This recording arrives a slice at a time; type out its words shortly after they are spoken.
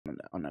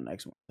on the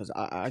next one because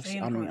I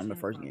mean on the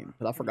first game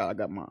because I forgot I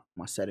got my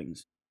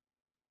settings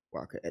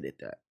where I could edit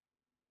that.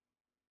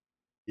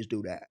 Just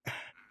do that.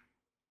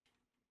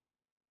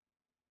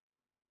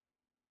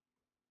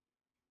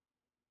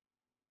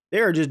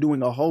 They're just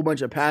doing a whole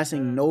bunch of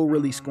passing, no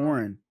really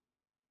scoring.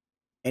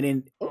 And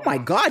then, oh my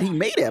God, he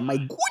made it. My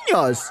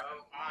goodness.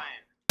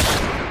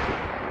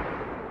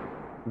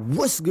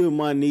 What's good,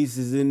 my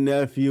nieces and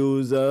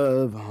nephews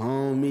of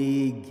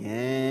Homie Gang?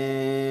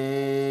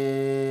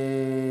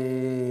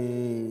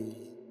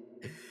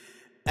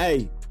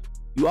 Hey,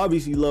 you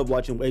obviously love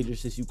watching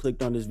wagers since you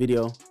clicked on this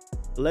video.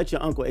 Let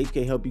your Uncle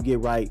HK help you get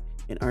right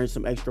and earn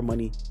some extra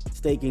money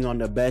staking on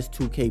the best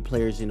 2K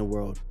players in the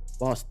world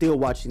while still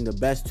watching the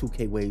best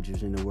 2K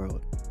wagers in the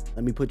world.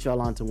 Let me put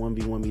y'all on to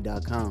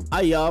 1v1me.com.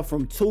 Hi, y'all,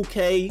 from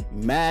 2K,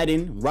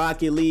 Madden,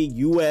 Rocket League,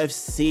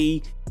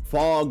 UFC,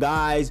 Fall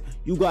Guys.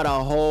 You got a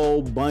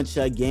whole bunch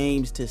of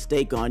games to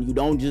stake on. You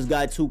don't just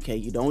got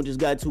 2K. You don't just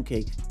got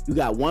 2K. You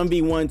got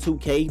 1v1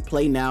 2K,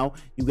 play now.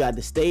 You got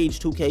the stage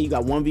 2K. You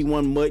got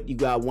 1v1 MUT. You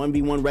got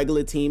 1v1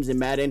 regular teams in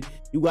Madden.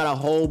 You got a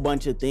whole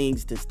bunch of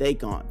things to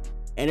stake on.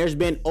 And there's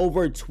been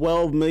over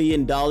 $12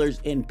 million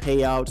in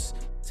payouts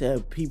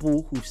to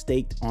people who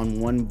staked on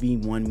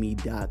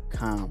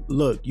 1v1me.com.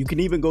 Look, you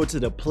can even go to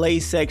the play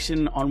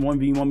section on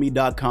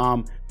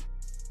 1v1me.com,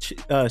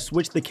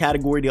 switch the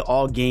category to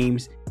all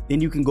games.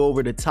 Then you can go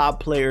over to top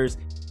players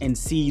and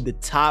see the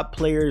top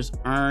players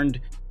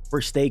earned for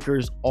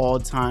stakers all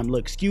time.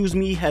 Look, Excuse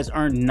Me has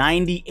earned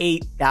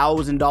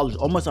 $98,000,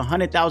 almost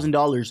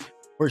 $100,000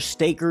 for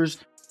stakers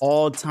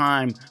all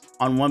time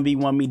on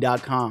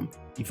 1v1me.com.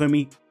 You feel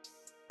me?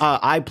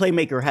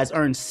 iPlaymaker has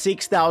earned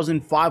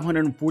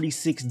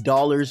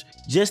 $6,546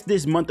 just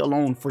this month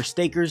alone for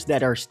stakers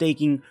that are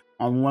staking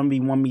on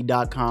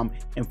 1v1me.com.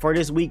 And for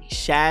this week,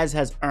 Shaz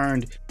has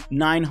earned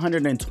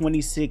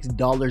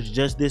 $926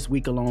 just this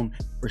week alone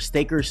for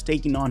stakers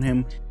staking on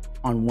him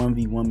on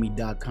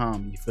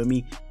 1v1me.com. You feel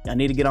me? Y'all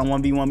need to get on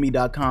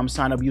 1v1me.com,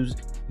 sign up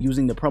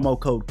using the promo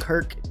code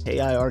KIRK,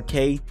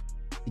 K-I-R-K,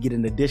 to get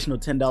an additional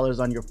 $10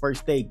 on your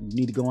first stake. You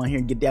need to go on here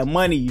and get that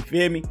money, you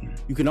feel me?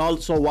 You can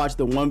also watch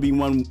the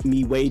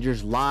 1v1me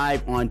wagers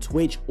live on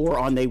Twitch or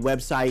on their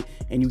website,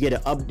 and you get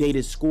an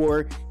updated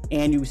score,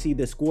 and you see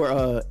the score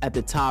at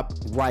the top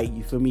right,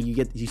 you feel me?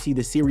 You see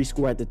the series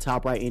score at the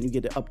top right, and you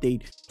get the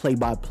update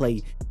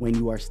play-by-play when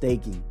you are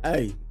staking.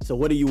 Hey, so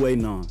what are you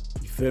waiting on?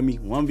 You feel me?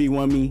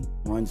 1v1me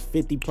runs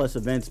 50 plus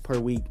events per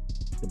week.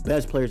 The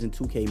best players in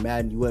 2K,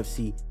 Madden,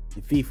 UFC,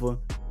 and FIFA.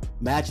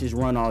 Matches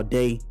run all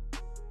day.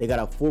 They got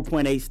a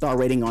 4.8 star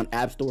rating on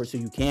App Store, so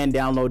you can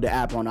download the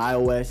app on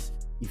iOS,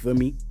 you feel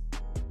me?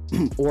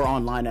 Or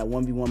online at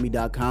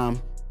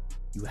 1v1me.com.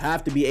 You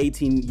have to be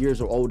 18 years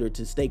or older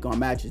to stake on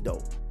matches,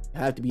 though. You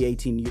have to be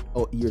 18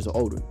 years or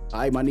older. All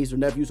right, my niece or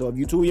nephew, so if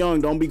you're too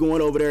young, don't be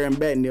going over there and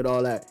betting it,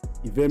 all that.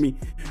 You feel me?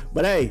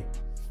 But hey,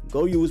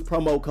 go use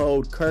promo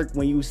code KIRK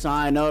when you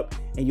sign up,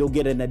 and you'll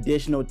get an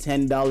additional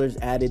 $10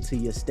 added to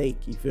your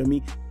stake. You feel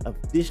me?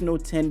 Additional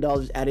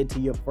 $10 added to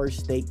your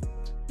first stake.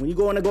 When you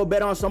going to go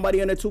bet on somebody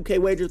in a 2K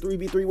wager,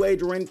 3v3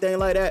 wager, or anything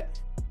like that,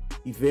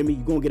 you feel me?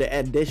 You're going to get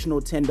an additional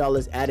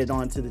 $10 added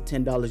on to the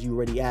 $10 you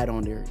already add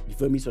on there. You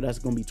feel me? So that's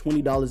going to be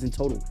 $20 in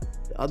total.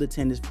 The other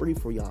 10 is free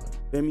for y'all.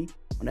 Feel me?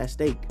 On that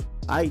stake.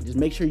 All right, just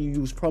make sure you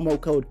use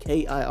promo code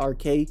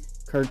KIRK,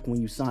 KIRK,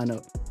 when you sign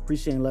up.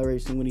 Appreciate and love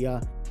every single one of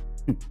y'all.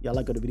 Y'all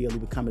like the video,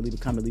 leave a comment, leave a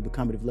comment, leave a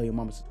comment. If you love your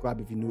mama,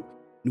 subscribe if you're new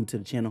to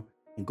the channel.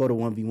 And go to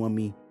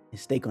 1v1me and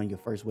stake on your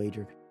first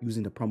wager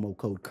using the promo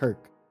code KIRK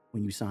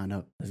when you sign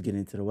up. Let's get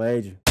into the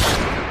wager.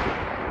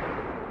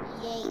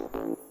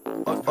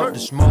 Up the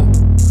smoke,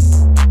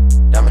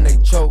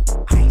 dominate choke,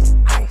 ice,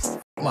 ice,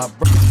 my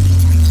bro.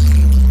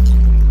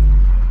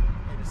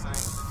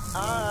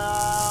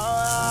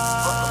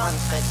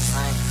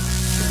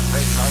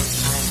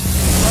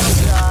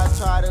 I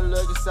try to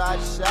look inside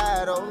the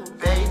shadow.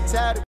 They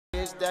tell the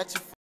bitch that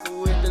you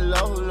with the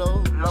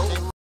low.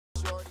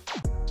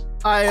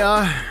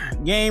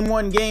 Alright, game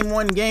one.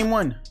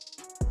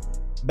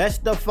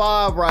 Best of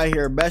 5 right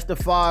here. Best of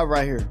 5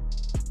 right here.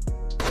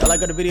 Y'all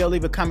like the video,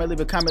 leave a comment, leave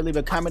a comment, leave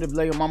a comment if you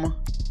love your mama.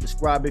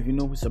 Subscribe if you're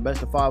new. It's a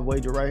best of 5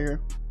 wager right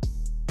here.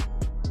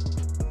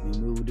 Let me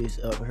move this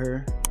up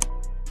here.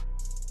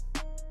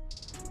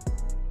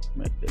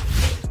 Make this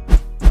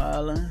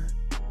smiling.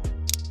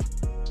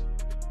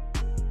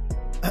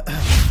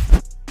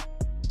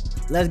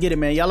 Let's get it,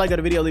 man. Y'all like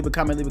the video, leave a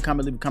comment, leave a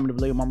comment, leave a comment if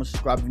you love your mama.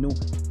 Subscribe if you're new.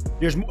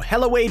 There's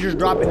hella wagers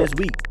dropping this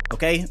week,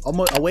 okay?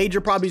 Almost a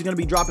wager probably is gonna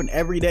be dropping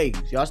every day.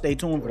 So y'all stay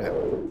tuned for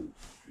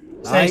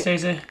that.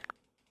 Stay.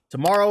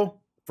 Tomorrow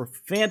for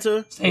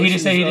Fanta. Say he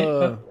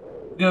did.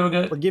 We're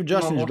good. Forgive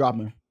Justin is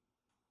dropping.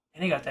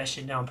 And he got that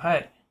shit down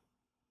pat.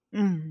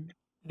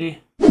 D.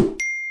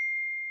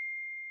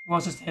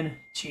 Wants us 10.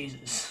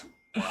 Jesus.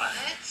 What?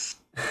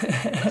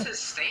 What's his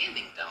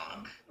standing,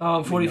 dog?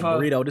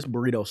 45. This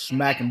burrito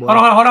smacking, boy. Hold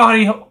on. Hold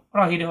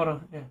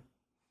on. Yeah.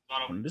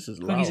 This is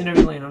Cookies loud. in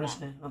every lane,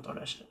 honestly. Don't throw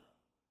that shit.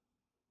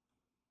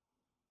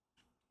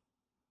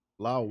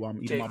 Loud while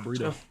I'm eating my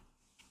burrito.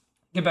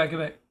 Get back.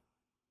 You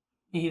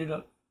heat it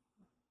up.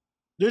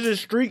 This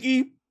is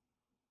Streaky.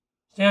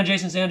 Stay on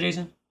Jason. Stay on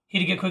Jason. He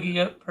to get quickie.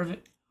 Yep.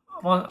 Perfect.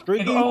 Come on.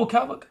 Streaky. Oh,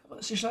 Calvin.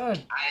 That's your side.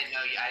 I didn't know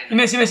you. I didn't You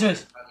know missed. You missed. You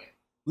missed. Okay.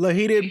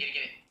 LilHood. Get it. You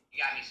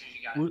got me as soon as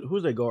you got it.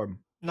 Who's they guarding?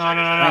 No. It's not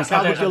there, Calvin it's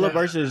not Killer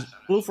there. versus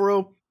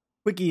FluFr,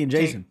 Quickie, and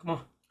Jason. Come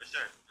on. For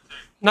sure.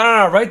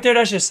 No. Right there.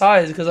 That's your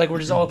size because like we're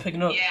just all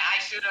picking up. Yeah, I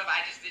should have.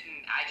 I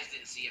just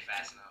didn't see it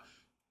fast enough.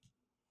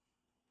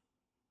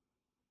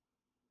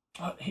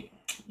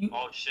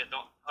 Oh shit!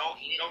 Don't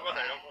go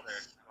there. Don't go there.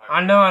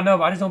 I know,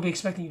 but I just don't be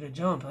expecting you to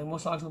jump. Like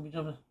most dogs don't be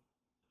jumping.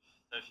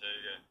 That shit,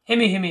 yeah.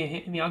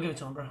 Hit me. I'll give it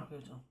to him, bro. I'll give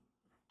it to him.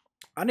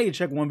 I need to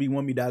check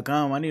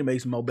 1v1me.com. I need to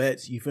make some more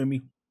bets. You feel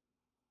me?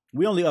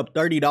 We only up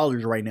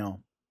 $30 right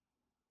now.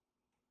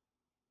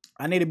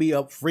 I need to be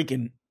up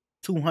freaking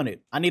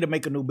 200. I need to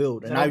make a new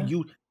build, and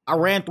I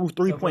ran through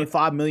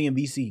 3.5 million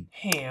VC.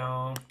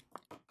 Damn.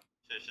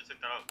 Shit, took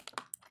that up.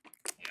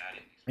 Yeah, I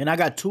didn't. And I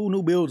got 2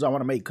 new builds I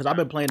want to make because I've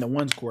been playing the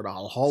ones court a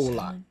whole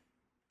lot.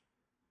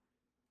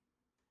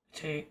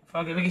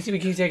 Fuck it. We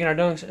keep taking our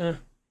dunks.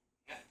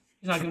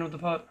 He's not giving up the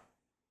puck.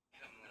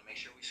 I'm gonna make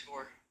sure we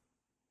score.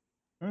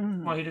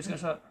 Come on, he just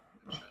got up.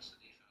 Trust the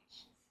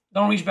defense.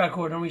 Don't reach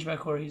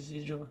backcourt. He's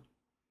dribbling.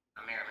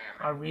 I'm here.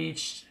 I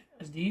reached.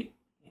 That's deep.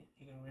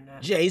 He can win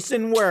that.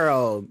 Jason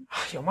World.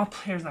 Yo, my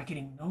player's not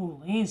getting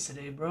no lanes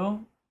today,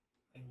 bro.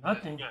 Like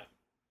nothing. Yeah.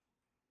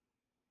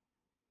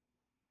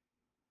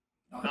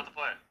 Not the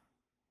play.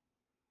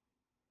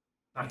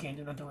 I can't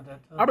do nothing with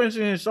that. Though. I've been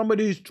seeing some of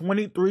these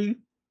 23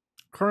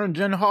 current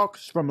gen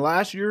Hawks from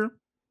last year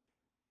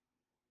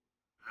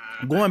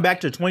going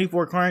back to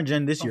 24 current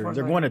gen this year.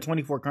 They're going to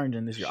 24 current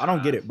gen this year. I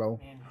don't get it, bro.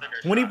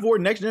 24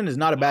 next gen is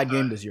not a bad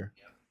game this year.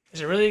 Is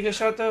it really a good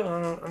shot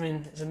though? I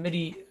mean, it's a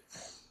midi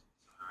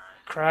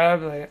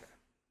crab. Like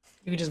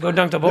you could just go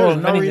dunk the ball.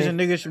 There's no reason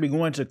niggas should be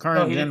going to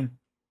current gen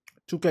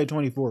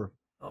 2K24.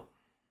 Oh.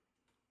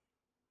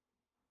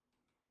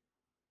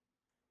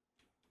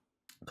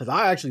 Because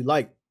I actually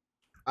like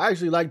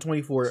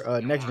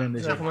 24 next gen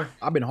this year.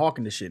 I've been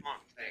hawking this shit.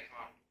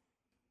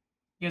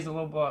 He has a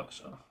low block,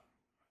 so.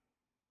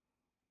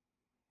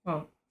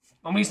 Oh,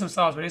 I'm eating some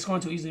sauce, but it's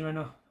going too easily right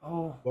now.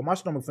 Oh. Well, my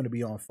stomach finna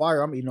be on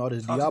fire. I'm eating all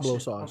this Diablo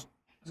sauce.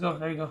 Let's go.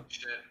 There you go.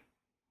 Shit.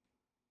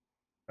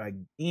 Like,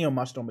 damn,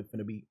 my stomach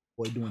finna be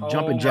doing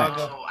jumping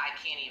jacks. Oh, I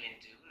can't even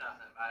do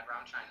nothing about it, bro.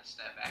 I'm trying to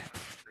step back from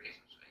the create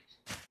some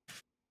space.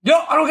 Yo,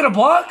 I don't get a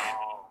block.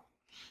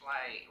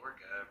 Like, we're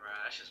good, bro.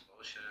 That's just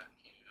bullshit.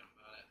 Can't do nothing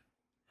about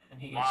it.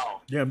 And he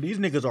Wow. Damn, these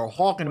niggas are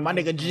hawking my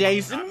nigga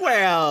Jason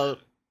Well.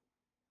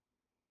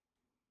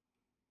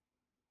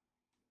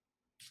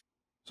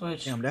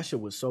 Switch. Damn, that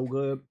shit was so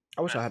good.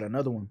 I wish I had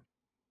another one.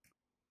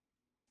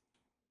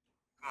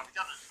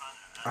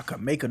 I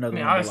could make another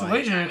one. I mean,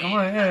 Wagered. Come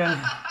on, yeah.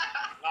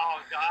 Oh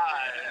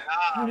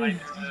God. Nah, like,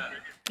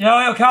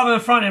 Yo, Calvin,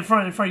 in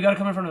front. You gotta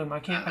come in front of him. I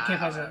can't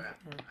pass that.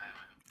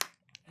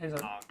 Hands up.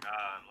 oh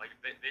God. Like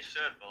they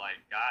should, but like,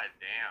 God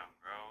damn,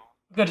 bro.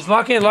 Good, just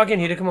lock in,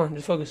 hit it. Come on,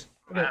 just focus.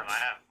 Okay. I have.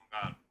 Oh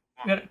God.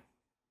 We got it.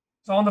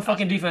 It's all on the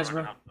fucking defense,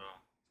 bro. Up,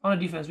 though. On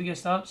the defense, we get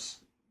stops.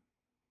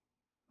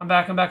 I'm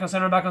back on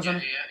center. Yeah.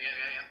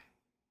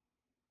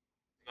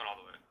 Going all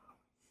the way.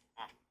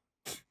 Come on.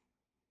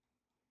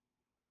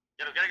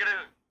 Get him.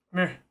 Come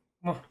here.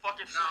 Come on.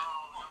 Fucking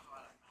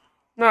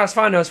No, it's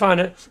fine.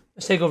 Let's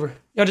take over.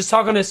 Yo, just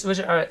talk on this. All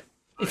right.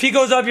 If he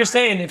goes up, you're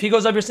staying. Hit it.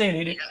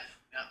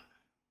 Yeah.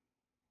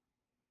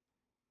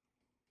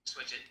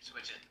 Switch it.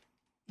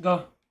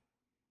 Go.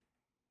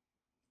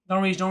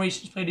 Don't reach.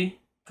 Just play D.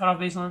 Cut off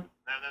baseline.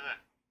 No.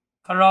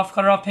 Cut it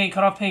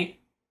off paint.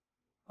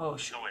 Oh,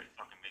 shit. No way,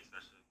 fucking makes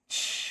that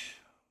shit.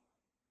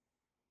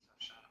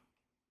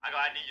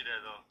 I need you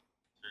there though.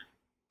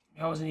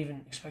 I wasn't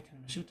even expecting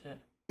him to shoot that.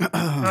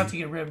 Not to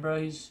get ripped,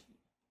 bro. He's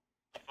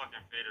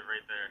Fucking faded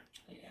right there.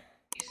 yeah.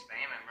 He's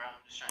spamming, bro.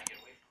 I'm just trying to get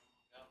away from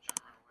him. I'm trying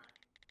to run away.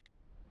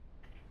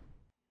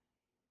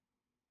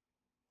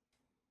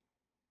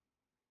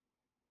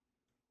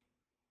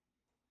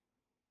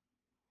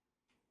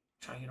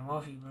 Trying to get him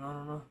off you, but I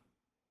don't know.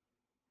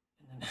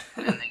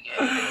 And then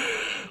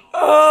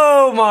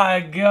Oh my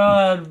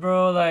god,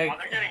 bro! Like, Oh,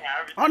 they're getting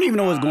average. I don't even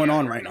know what's going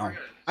on right now.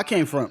 I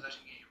can't front.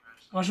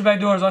 watch your back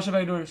doors. Yeah,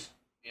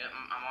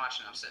 I'm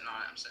watching. I'm sitting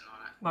on it.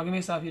 Come on, give me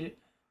a stop. Hit it.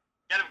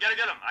 Get him.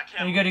 I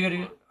can't. You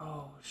good.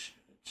 Oh shit.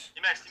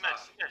 He missed.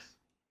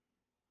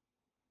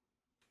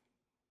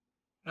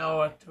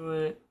 No, I threw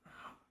it.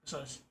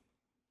 Oh,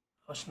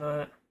 it's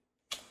not.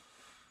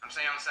 I'm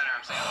staying on the center.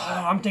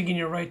 Oh, I'm thinking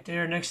you're right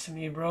there next to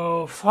me,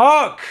 bro.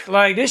 Fuck!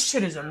 Like, this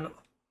shit is a...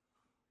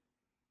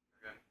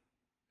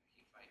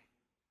 Keep fighting.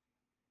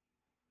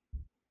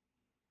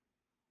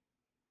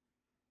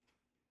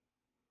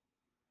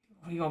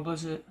 You gonna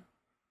blitz it?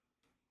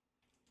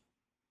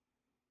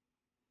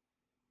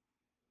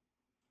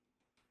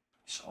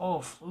 It's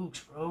all flukes,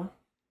 bro.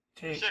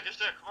 Take. Good shit.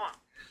 Come on.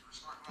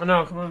 I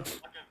know, come on.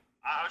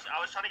 I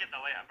was trying to get that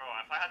layup, bro.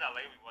 If I had that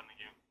layup, we won the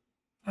game.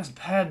 That's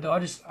bad, though. I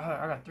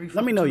got 3.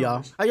 Let me know,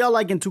 y'all. How y'all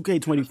liking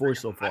 2K24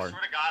 so I far? swear to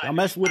God, Y'all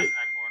mess with it? that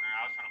corner.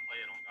 I was trying to play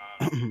it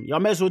on God. Y'all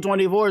mess with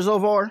 24 so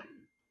far?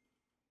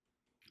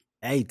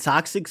 Hey,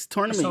 Toxic's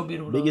tournament. So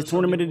beautiful, Biggest so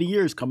tournament of the beautiful.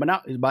 year is coming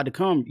out. It's about to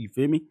come. You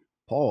feel me?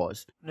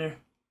 Pause. There.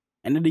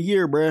 End of the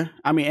year, bruh.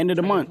 I mean, end of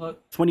the Check the month. luck.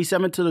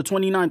 27th to the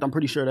 29th. I'm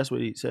pretty sure that's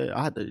what he said.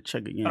 I have to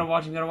check again. Gotta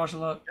watch him. Gotta watch the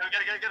luck. Get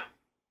him.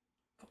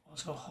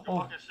 Let's go. Good Oh,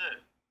 fucking shit.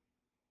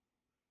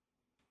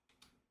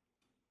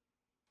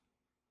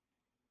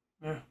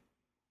 there.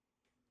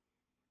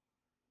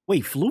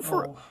 Wait,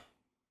 FluFr?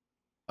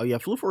 Oh, yeah,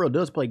 FluFr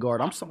does play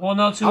guard. I'm sorry. Well,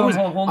 no, too. I was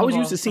hold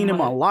used to seeing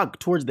him on lock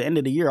towards the end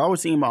of the year. I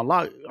was seeing him on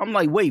lock. I'm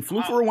like, wait,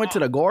 FluFr went to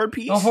the guard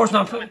piece? Don't force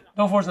not.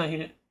 Don't force not.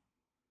 Hit it.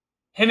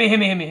 Hit me.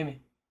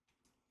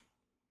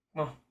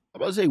 Come on.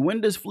 I'm about to say,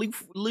 when does FluFr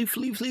Hit me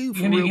play if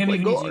you need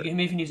to. guard? Hit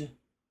me if you need to. Yeah,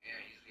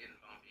 he's getting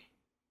bumpy.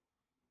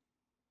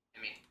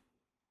 I mean,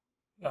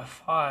 You got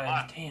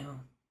 5. Damn.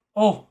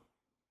 Oh,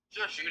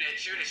 shoot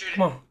it.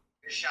 come on.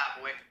 Good shot,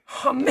 boy.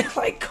 Oh, man,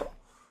 like.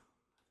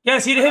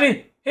 Yes, hit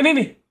me. Hit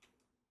me.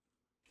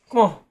 Come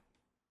on.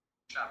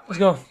 Shot, boy. Let's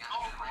go. Right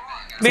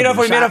back. Made up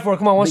for it.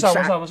 Come on, what's Big up?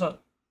 shot.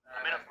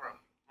 I made up for him.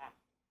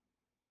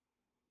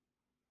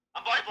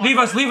 I'm Leave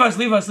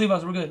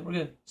us. We're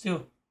good.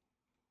 Still.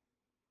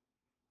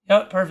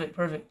 Yep, perfect.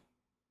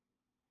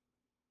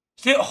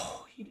 Still.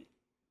 Oh, I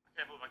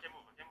can't move.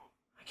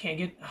 I can't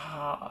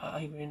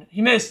get.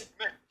 He missed.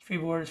 Free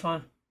board is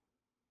fine.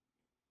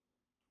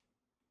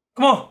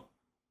 Come on.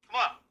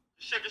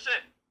 Good shit.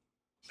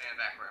 Stay in the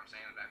back for him.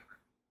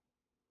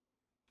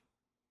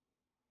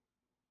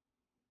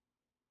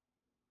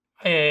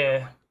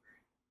 Yeah.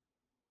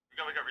 We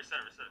got reset.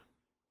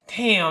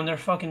 Damn, they're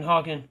fucking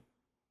hawking.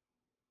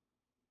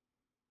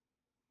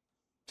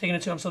 Taking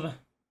it to him, slipping.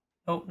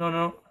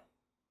 No.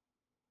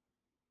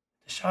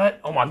 The shot.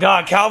 Oh my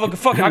God, Calvin.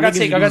 Fuck it. I got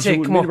take.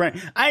 Come on.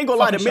 I ain't gonna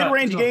lie. The Fucking shot.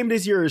 mid-range Let's go. game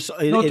this year is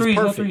No threes, perfect.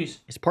 no threes.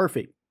 It's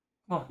perfect.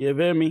 Come on. You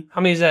feel me?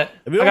 How many is that?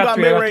 If you don't got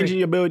mid-range in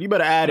your build, you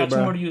better add I it, got 2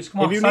 bro. more to use.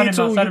 Come on, If you side need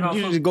him to, out,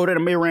 you Flip. just go to the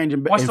mid-range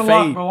and Watch and the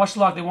lock, fade. bro. Watch the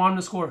lock. They want him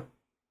to score.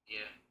 Yeah.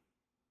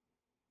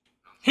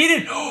 He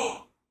did.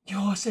 Yo,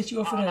 I set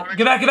you up for that.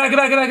 Get back.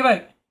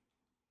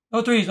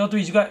 No threes.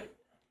 You got.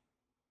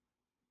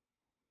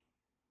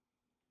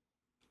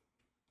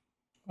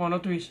 Come on, no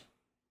threes.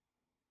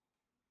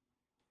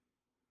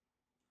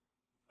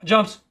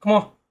 Jumps. Come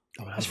on.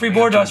 Oh, That's free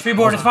board, though. It's free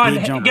board. It's fine.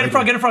 Big jump Get in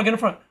right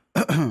front.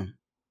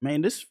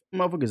 Man, this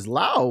motherfucker's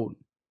loud.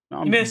 No,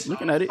 I'm You missed.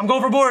 looking at it. I'm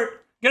going for board.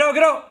 Get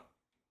out.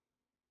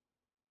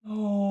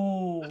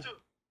 Oh.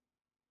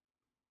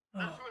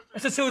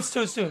 It's a 2. It's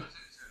 2.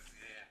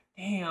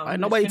 Damn.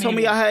 Nobody told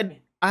me I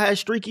had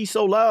Streaky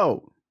so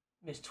loud.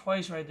 Missed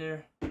twice right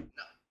there. No,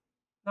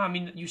 I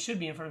mean, you should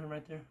be in front of him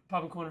right there.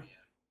 Popping corner. No,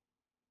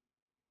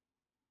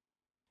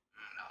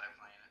 they're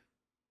playing it.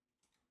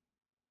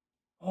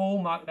 Oh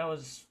my, that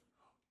was.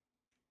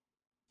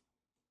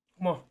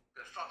 Come on.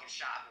 Good fucking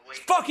shot, boy. Let's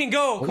fucking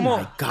go. Oh Come my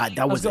on. God,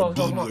 that was Let's a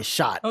go, come on. devious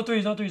shot. No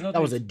threes.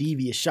 That was a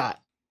devious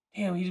shot.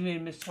 Damn, he's made a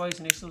miss twice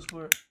and they still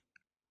scored.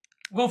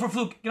 I'm going for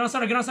fluke. Get on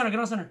center. I'm going. I don't know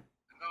if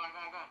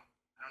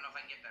I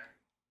can get there.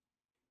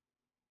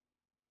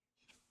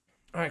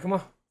 All right, come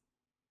on.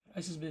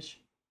 Ice this bitch.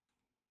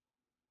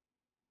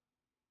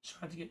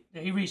 Trying to get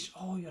there. He reached.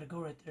 Oh, you gotta go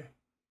right there.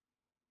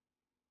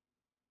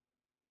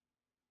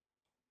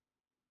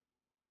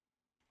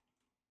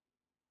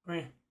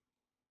 Green.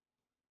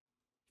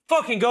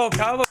 Fucking go,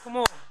 Calvo. Come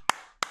on.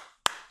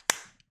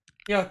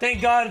 Yo,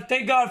 thank God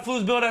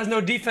Flu's build has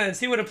no defense.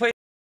 He would have played.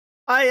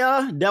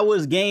 That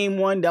was game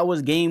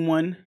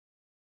one.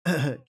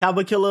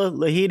 Calva Killer,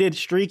 LilHood,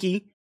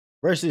 Streaky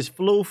versus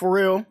Flu for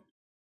real.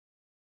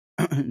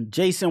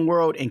 Jason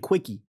World and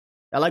Quickie.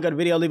 Y'all like the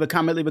video? Leave a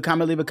comment. If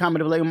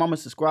like mama,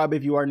 subscribe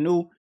if you are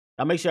new.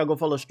 Now make sure y'all go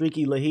follow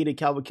Streaky, LilHood,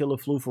 Calva Killer,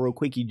 Flu for real,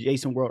 Quickie,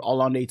 Jason World, all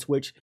on their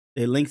Twitch.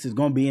 Their links is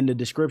gonna be in the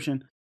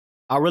description.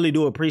 I really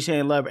do appreciate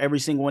and love every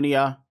single one of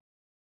y'all.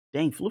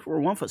 Dang, Flu for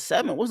 1 for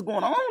 7. What's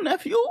going on,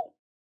 nephew?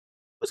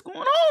 What's going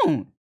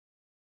on?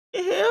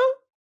 The hell?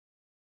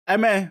 Hey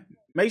man,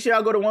 make sure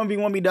y'all go to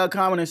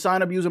 1v1me.com and then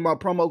sign up using my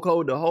promo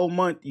code the whole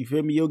month. You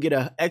feel me? You'll get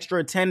an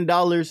extra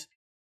 $10.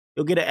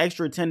 You'll get an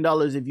extra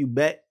 $10 if you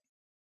bet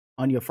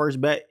on your first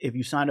bet. If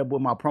you sign up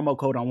with my promo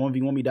code on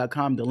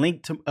 1v1me.com, the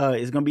link to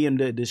is gonna be in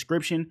the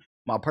description.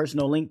 My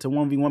personal link to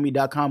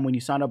 1v1me.com. When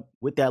you sign up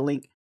with that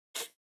link,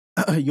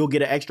 you'll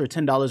get an extra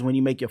 $10 when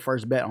you make your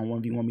first bet on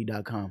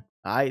 1v1me.com.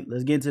 All right,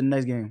 let's get into the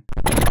next game.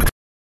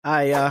 All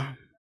right, y'all.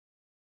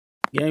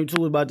 Game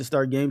 2 is about to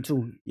start. Game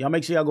 2. Y'all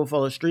make sure y'all go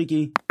follow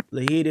Streaky,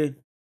 LilHood,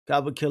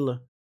 Calva Killer,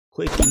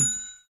 Quickie,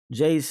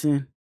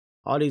 Jason,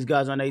 all these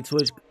guys on their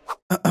Twitch.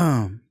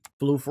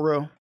 Flu for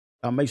real.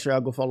 Make sure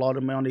y'all go follow all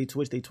them on their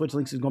Twitch. Their Twitch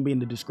links is gonna be in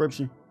the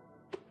description.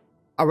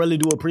 I really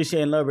do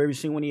appreciate and love every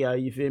single one of y'all.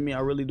 You feel me?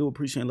 I really do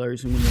appreciate and love every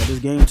single one of y'all. This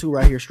game 2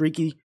 right here,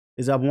 Streaky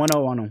is up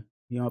 1-0 on him.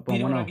 You up on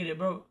 1-0. I get it,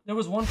 bro. There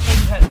was one play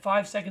you had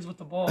 5 seconds with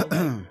the ball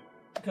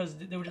because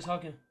they were just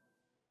hucking.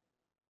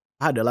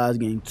 I had the last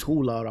game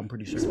too loud, I'm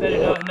pretty sure. Sped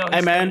it up. Hey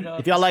man,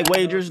 if y'all like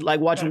wagers, like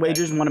watching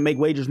wagers, want to make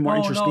wagers more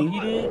interesting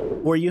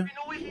for you,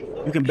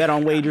 You can bet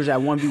on wagers at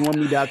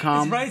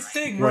 1v1me.com. It's right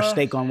stick, Or bro.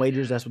 stake on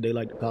wagers, that's what they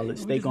like to call it.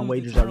 Stake on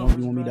wagers at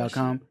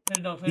 1v1me.com.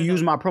 You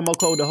use my promo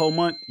code the whole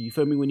month. You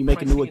feel me? When you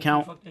make a new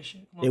account,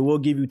 they will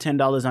give you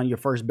 $10 on your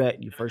first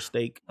bet, your first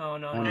stake. No.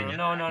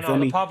 You feel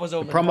me? The pop was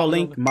open. The promo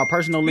link, my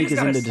personal link is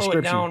in the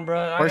description. Down,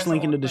 bro. First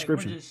link in the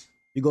description.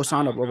 You go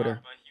sign up over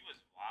there. But he was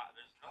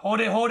wild.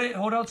 There's no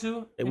Hold out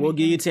too. They will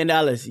give you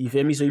 $10. You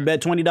feel me? So you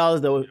bet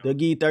 $20, they'll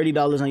give you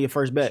 $30 on your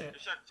first bet. Check,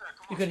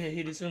 come You on. could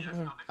hit it too.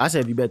 I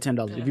said if you bet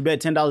 $10. If you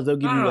bet $10, they'll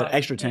give you an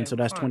extra 10, yeah, so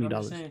that's fine, I'm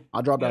 $20. saying.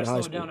 I dropped You out of gotta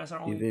high slow it down, school. that's our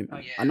You only- feel me?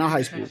 like, I'm not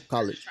high school, Just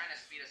college. trying to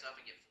speed us up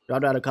and get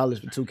Dropped out of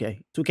college for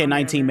 2K.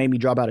 2K19 made me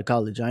drop out of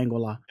college. I ain't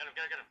gonna lie. Get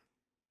him.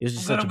 It's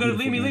just I'm such a good.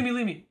 beautiful game.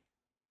 Leave me.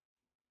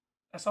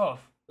 That's off.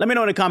 Let me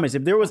know in the comments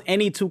if there was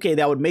any 2K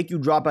that would make you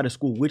drop out of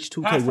school. Which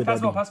 2K would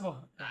that be? Pass the ball.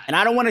 And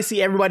I don't want to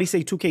see everybody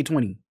say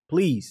 2K20.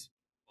 Please.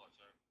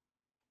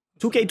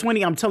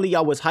 2K20, I'm telling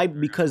y'all, was hyped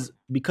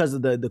because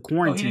of the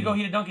quarantine. Go,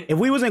 dunk it. If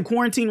we was in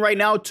quarantine right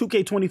now,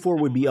 2K24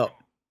 would be up.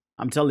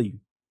 I'm telling you.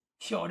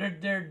 Yo,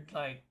 they're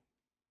like.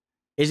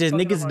 It's just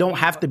Fucking niggas up don't our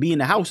have game, to be in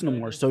the but- house no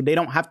more, so they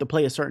don't have to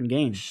play a certain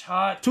game.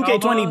 Shot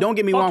 2K20, don't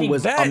get me wrong,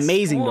 was best.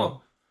 amazing Come though.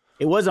 on.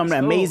 It was an Let's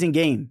go. amazing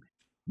game,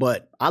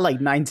 but I like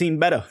 19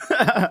 better.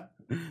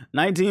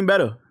 19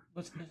 better.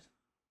 What's this?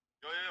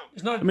 Yo.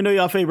 There's no. Let me know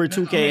y'all favorite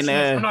 2K and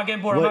I'm not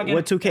getting bored. I'm not getting.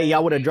 what 2K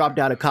y'all would have dropped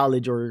out of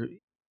college or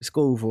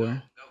school for. Go eat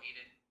it.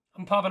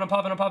 I'm popping. Yup.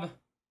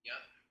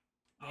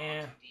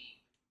 Yeah. Got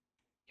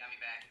me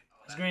back.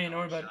 Oh, It's green. Don't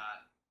worry about it.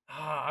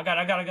 shot. I got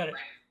it. Right. R1X.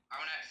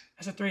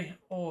 That's a 3.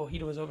 Oh,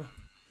 heater was over.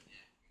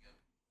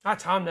 I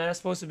timed that. That's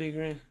supposed to be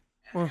green.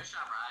 That's a good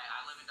shot, bro.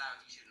 I live and die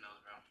with you shooting those,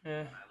 bro. Yeah.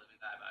 I live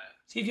and die by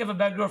it. See if you have a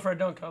back door for a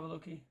dunk, Calvin, low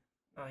key.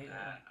 No, he No, doesn't.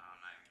 I'm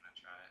not even gonna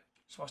try it.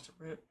 Just watch the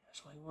rip.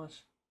 That's all he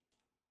wants.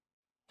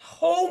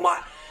 Oh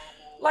my!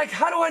 Like,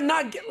 how do I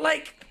not get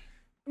like?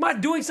 Am I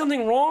doing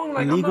something wrong?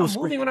 Like, I'm not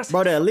moving when I see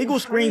bro, the fucking illegal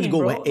screens screen, go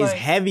bro. is Like,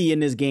 heavy in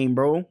this game,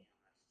 bro.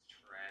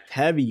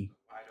 Heavy.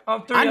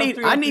 I'm three, I I'm need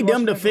three, I I'm need three,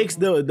 them to watch fix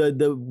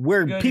the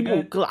where Good, people.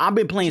 good. 'Cause I've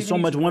been playing What you so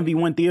need much to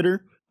 1v1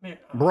 theater,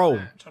 bro.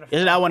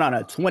 Yesterday I went on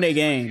a 20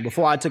 game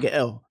before I took an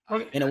L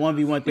in a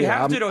 1v1 We theater.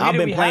 have to, though. I've Hit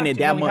been we playing have it to.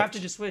 that We have much. to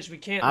just switch. We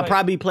can't. I like,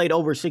 probably played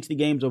over 60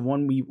 games of bro,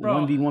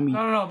 1v1 me.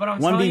 No, but I'm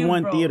telling you,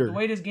 1v1 bro, theater the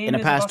way this game in the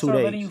is, past if I 2 start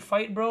days. letting you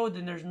fight, bro,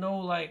 then there's no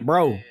like.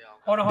 Bro,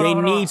 Hold on, they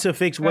hold need on. to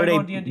fix Gotta where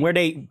go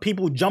they D&D.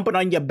 people jumping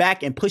on your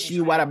back and pushing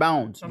you out of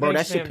bounds, I'm bro. getting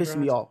That shit spammed, pissed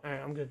bro. me off. All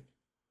right, I'm good.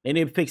 They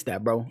need to fix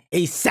that, bro.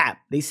 ASAP.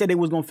 They said they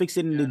was gonna fix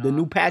it in the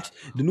new patch.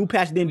 The new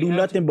patch didn't We do have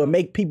nothing to, but bro.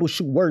 make people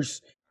shoot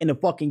worse in the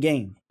fucking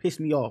game. Pissed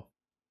me off.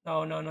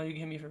 No, you can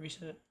hit me for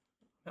reset.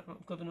 I'm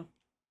clipping him.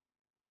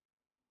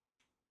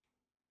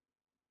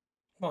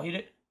 Come on, hit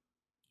it.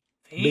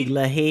 Big Feed.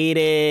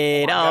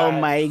 LilHood. Oh Oh my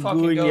my God.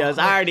 Fucking go. goodness.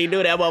 I already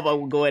knew that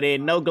motherfucker was going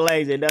in. No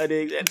glazing. No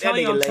nigga. That I'm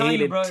nigga telling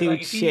you, LilHood bro. too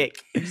Like, if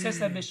chick. he sets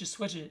that bitch, just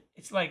switch it.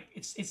 It's like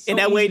it's. So In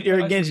that easy way to there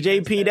play against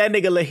defense JP, that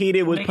nigga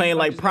LilHood was Making playing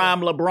like punches prime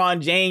go.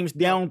 LeBron James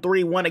down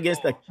 3-1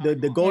 against the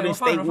Golden we're fine,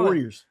 State we're fine.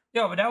 Warriors.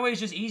 Yo, but that way it's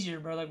just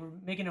easier, bro. Like we're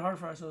making it hard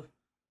for ourselves.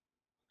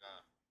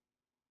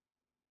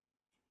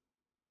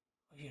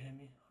 Oh, you hit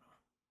me.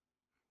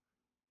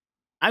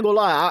 I ain't gonna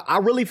lie, I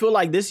really feel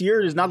like this year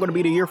is not gonna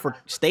be the year for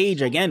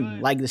stage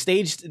again. Like the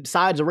stage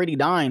side's already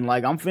dying.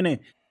 Like I'm finna,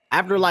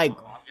 after like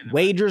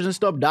wagers and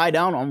stuff die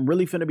down, I'm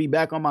really finna be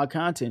back on my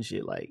content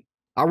shit. Like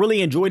I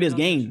really enjoy this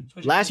game.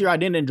 Last year I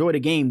didn't enjoy the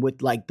game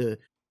with like the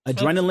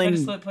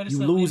adrenaline. play the You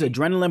slip, lose leave me.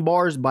 adrenaline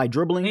bars by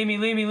dribbling. Leave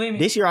me.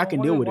 This year I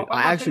can deal with it.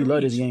 I actually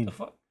love this game.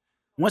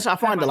 Once I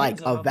find my like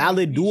hands a up,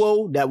 valid beach.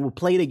 duo that will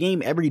play the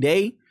game every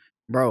day,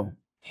 bro,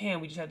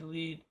 Damn, we just had to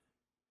lead.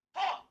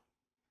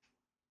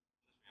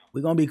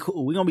 we gonna be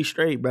cool. We gonna be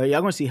straight, bro.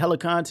 Y'all gonna see hella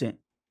content.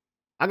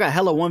 I got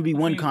hella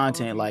 1v1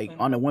 content like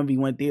on the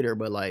 1v1 theater,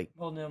 but like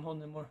I'm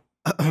holding them more.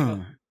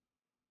 I'm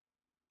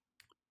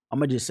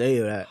gonna just say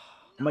that.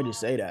 I'm gonna just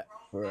say that.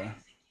 For real.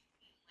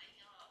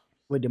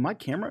 Wait, did my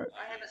camera?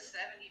 I have a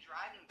 70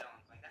 driving dunk.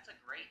 Like, that's a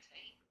great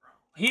take, bro.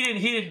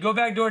 He did. Go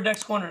back door,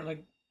 Dex corner.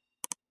 Like,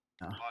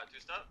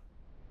 Two-step?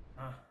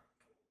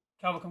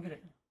 Calvin, come get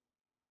it.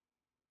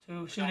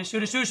 Two,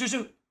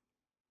 shoot.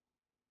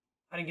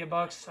 I didn't get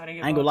bucks. I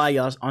ain't gonna lie,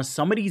 y'all. On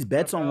some of these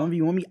bets on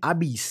 1v1 me, I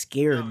be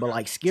scared, but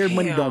like scared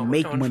money don't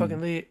make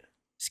money.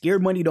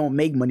 Scared money don't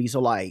make money.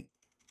 So like,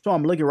 so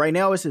I'm looking right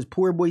now. It says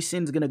Poor Boy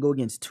Sin's gonna go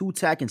against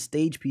 2-Tac and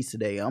Stage Piece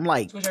today. I'm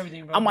like, Switch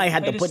everything, bro. I might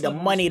have Play to this put the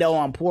slip, money switch. though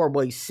on Poor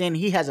Boy Sin.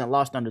 He hasn't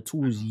lost under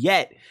twos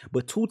yet,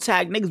 but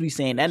 2-Tac niggas be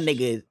saying that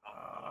nigga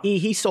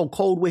is he's so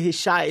cold with his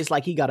shot. It's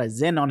like he got a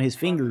zen on his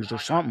fingers or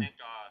something. Thank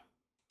God.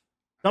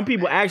 Some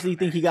people actually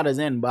think he got a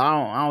zen, but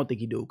I don't think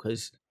he do.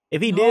 Cause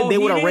if he did, they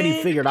would already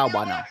did. figured out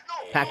by now.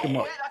 Packed him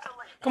up.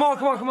 Come on.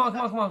 On my, bro,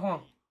 on my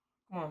money.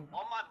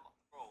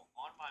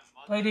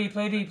 Play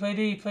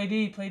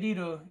D.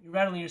 Though you're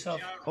rattling yourself.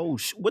 Oh,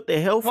 what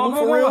the hell? Come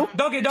on, For real?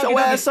 Dunk it. Get your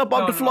ass up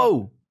off the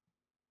flow.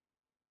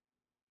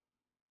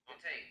 Don't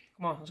take.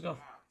 Come on, let's go.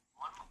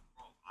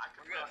 I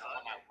could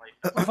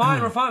bet on my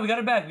life. We're fine. We got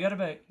it back. Didn't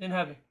have it.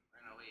 We're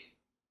in the lead.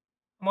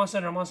 I'm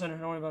on center.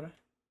 Don't worry about it.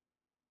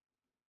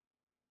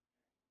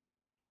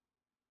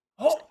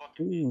 Oh,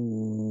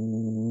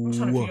 I'm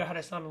trying to figure out how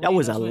to sound. That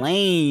was a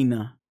lane.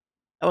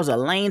 That was a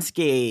lane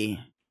skate.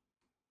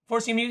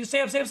 Forcing me to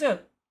stay up.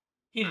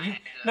 Heated.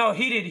 No,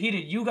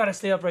 heated. You gotta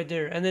stay up right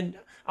there, and then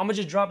I'm gonna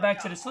just drop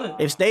back to the slip.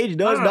 If stage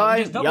does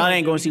die, y'all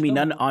ain't gonna see me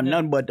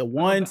none but the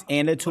ones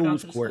and the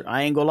twos court.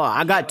 I ain't gonna lie.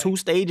 I got 2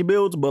 stage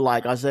builds, but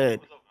like I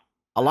said,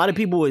 a lot of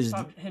people is.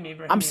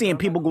 I'm seeing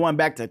people going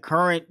back to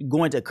current gen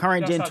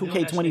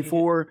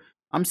 2K24.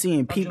 I'm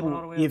seeing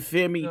people, you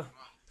feel me,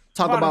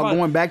 talk about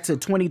going back to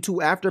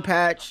 22 after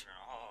patch.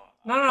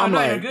 No,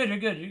 you're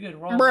good.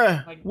 Wrong.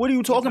 Bruh, like, what are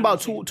you talking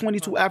about?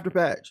 22 after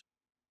patch.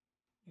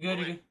 You're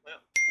good. You're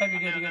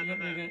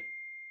good.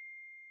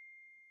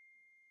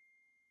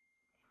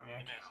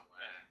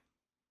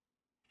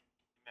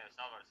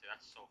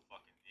 That's so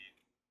fucking deep.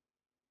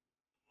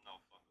 No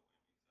fucking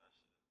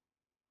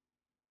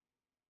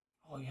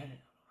way. Oh, you had it.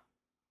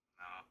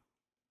 No.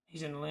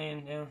 He's in the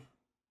lane, yeah.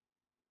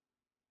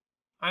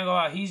 I ain't gonna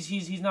lie,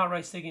 he's not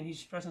right sticking.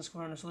 He's pressing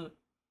square on the slip.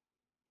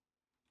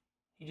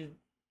 He just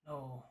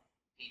no.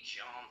 He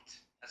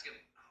jumped. That's good.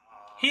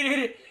 Hit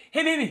it.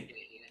 Hit me.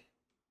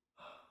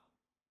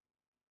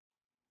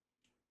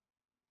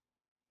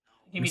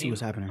 Let me see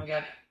what's happening. I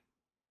got it.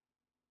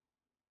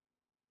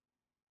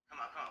 Come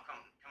on.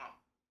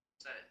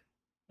 Set it.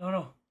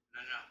 No.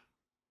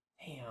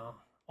 Damn.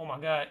 Oh my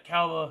God,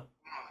 Calva.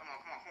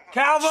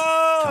 Come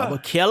on. Calva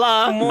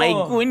killer.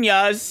 My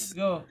goodness.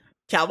 Go.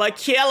 Calva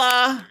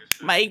killer.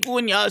 My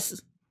goodness.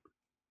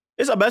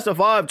 It's a best of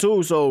 5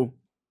 too, so.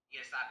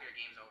 Yeah, stop here.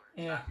 Game's over.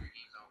 Yeah. Stop here.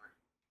 Game's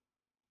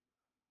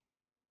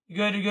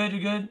over.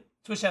 You're good.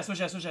 Switch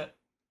that.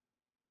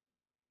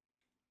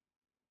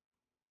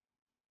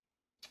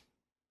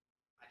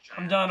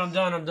 I'm done.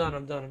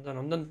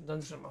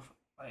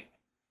 Like,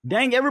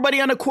 dang, everybody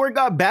on the court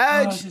got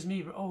badge. it's just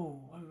me, bro.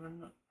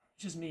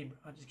 It's just me, bro.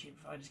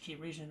 I just keep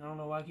reaching. I don't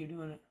know why I keep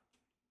doing it.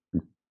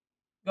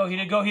 Go, he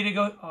did go.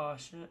 Oh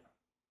shit.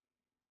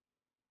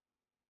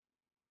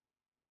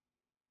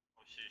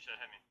 Oh shit, you should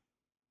hit me.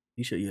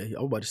 He should, yeah. I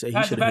was about to say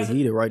he should have been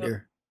heated right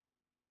there.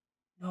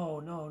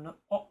 No.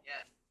 Oh.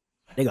 Yeah.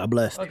 They got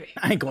blessed. Okay.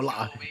 I ain't gonna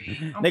lie.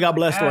 They got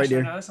blessed right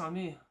there. That's on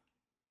me.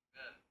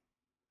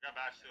 Got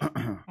back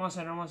too. I'm on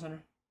center. I'm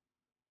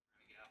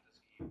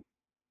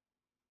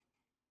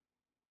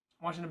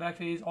watching the back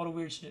phase, all the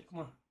weird shit. Come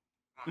on.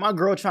 My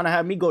girl trying to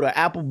have me go to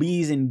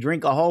Applebee's and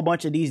drink a whole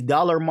bunch of these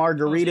dollar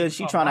margaritas.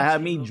 She trying to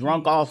have me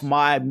drunk off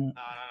my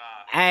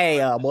hey,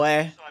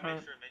 boy.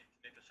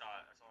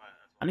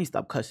 I need to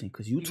stop cussing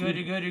because YouTube.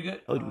 You're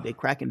good. Oh, they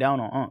cracking down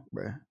on Unc,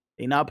 bro.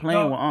 They not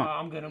playing with Unc.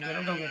 I'm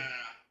good.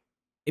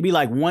 It be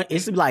like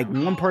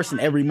one person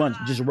every month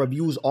just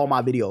reviews all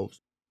my videos.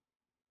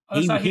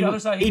 He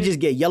just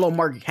get yellow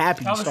mark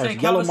happy. He starts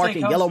yellow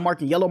marking.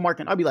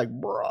 I'll be like,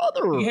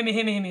 brother. You hit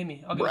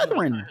me.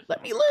 Brethren,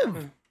 let me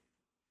live.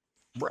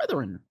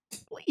 Brethren,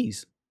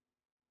 please.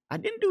 I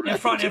didn't do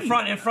nothing. In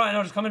front.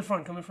 No, just come in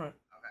front. Okay. Come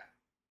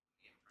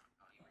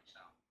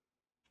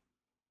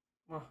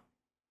on.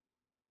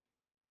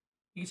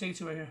 You can take it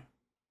to right here.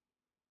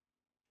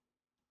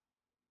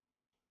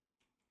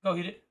 Go,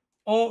 hit it.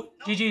 Oh,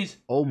 GG's.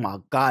 Oh my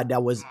God,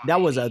 that was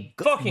a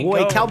fucking boy.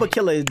 go. Calva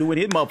Killer is doing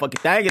his motherfucking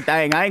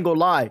thing. I ain't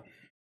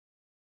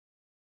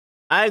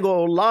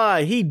gonna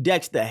lie. He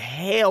decks the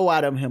hell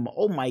out of him.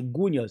 Oh my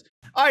goodness.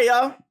 All right,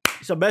 y'all.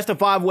 It's a best of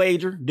 5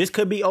 wager. This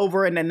could be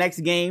over in the next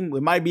game.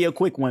 It might be a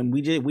quick one.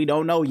 We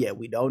don't know yet.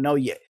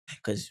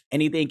 Because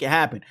anything can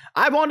happen.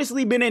 I've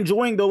honestly been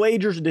enjoying the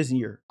wagers this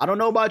year. I don't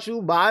know about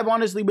you, but I've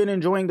honestly been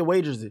enjoying the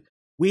wagers.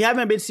 We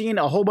haven't been seeing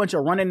a whole bunch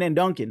of running and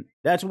dunking.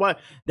 That's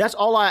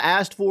all I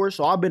asked for.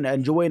 So I've been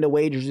enjoying the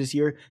wagers this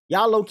year.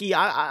 Y'all low-key,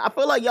 I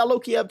feel like y'all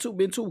low-key have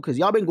been too, because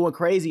y'all been going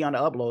crazy on the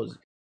uploads.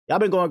 Y'all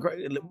been going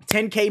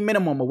 10K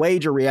minimum a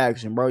wager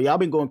reaction, bro. Y'all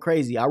been going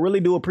crazy. I really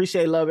do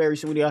appreciate love every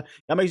single y'all.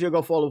 Y'all make sure to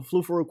go follow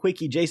FluFr,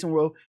 Quickie, Jason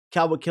World,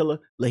 Calva Killer,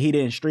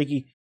 LilHood, and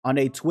Streaky on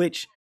their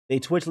Twitch. Their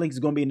Twitch link is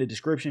going to be in the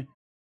description.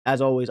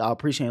 As always, I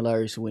appreciate love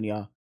every single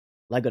y'all.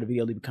 Like the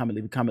video, leave a comment,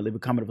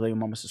 play your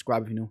mama,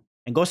 subscribe if you're new.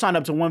 And go sign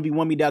up to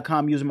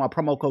 1v1me.com using my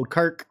promo code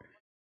KIRK.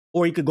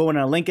 Or you could go in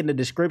a link in the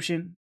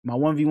description, my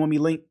 1v1me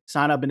link,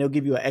 sign up, and they'll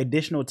give you an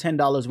additional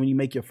 $10 when you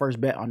make your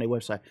first bet on their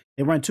website.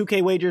 They run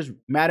 2K wagers,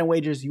 Madden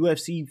wagers,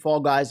 UFC,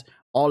 Fall Guys,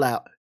 all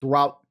out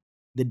throughout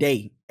the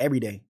day, every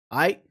day. All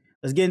right?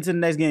 Let's get into the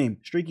next game.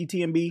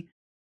 StreakyTNB,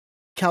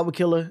 Calva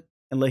Killer,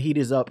 and LilHood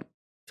is up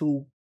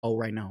 2-0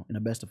 right now in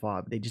the best of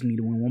 5. They just need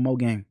to win one more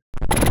game.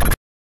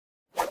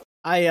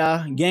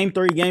 Game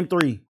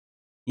three.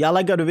 Y'all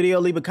like the video,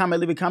 leave a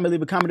comment,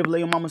 play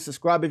your mama,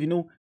 subscribe if you're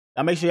new.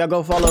 Y'all make sure y'all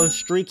go follow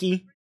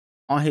Streaky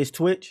on his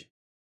Twitch.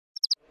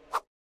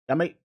 Y'all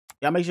make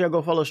sure y'all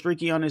go follow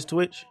Streaky on his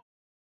Twitch.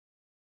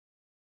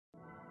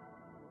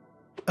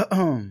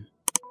 Y'all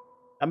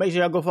make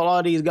sure y'all go follow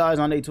all these guys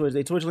on their Twitch.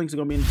 Their Twitch links are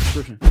gonna be in the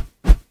description.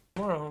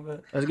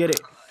 Let's get it.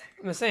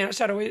 I'm saying, I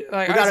try to wait.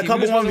 Like, we got a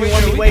couple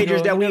 1v1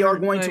 wagers that we are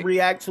going to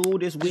react to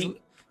this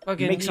week.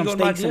 Make some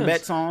stakes and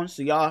bets on.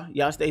 So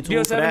y'all stay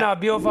tuned for that.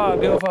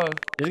 BO5.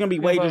 There's gonna be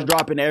wagers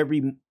dropping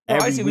every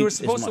Every Icy, we week were this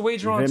supposed to month,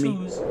 wager you on feel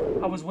me? twos.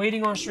 I was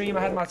waiting on stream.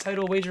 I had my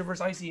title wager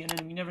versus Icy, and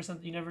then you never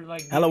sent. You never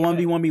like. Hella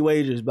 1v1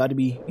 wagers about to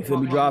be, you feel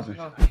me, dropping.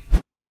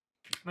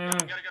 Man,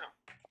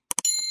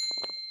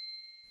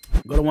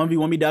 Go to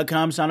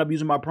 1v1me.com, sign up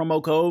using my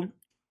promo code.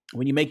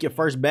 When you make your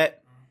first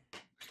bet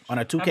on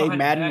a 2K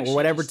Madden or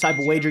whatever type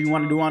of wager you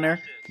want to do on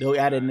there, they'll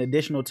add an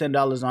additional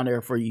 $10 on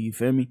there for you. You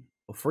feel me?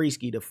 A free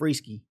ski.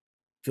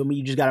 Feel me?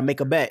 You just gotta make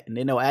a bet, and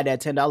then they'll add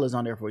that $10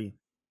 on there for you.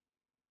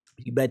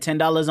 If you bet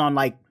 $10 on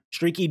like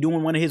Streaky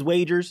doing one of his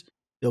wagers,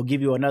 they'll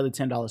give you another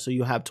 $10, so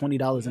you'll have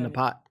 $20 in the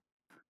pot.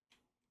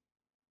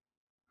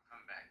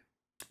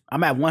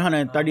 I'm at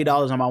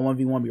 $130 on my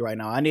 1v1 right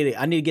now. I need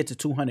to get to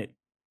 200.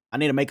 I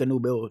need to make a new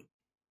build.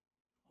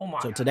 oh my.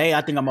 So today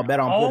I think I'm gonna bet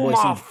on Poor Oh Boy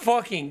my C.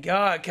 fucking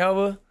god,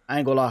 Calva. I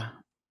ain't gonna lie.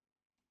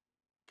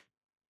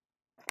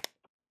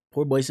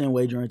 Poor Boy Sin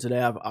wagering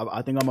today.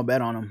 I think I'm gonna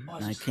bet on him.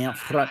 And I can't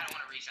front. I don't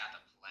want to reach out to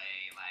play.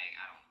 Like,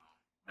 I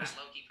don't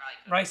know. Low-key probably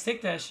could. Right,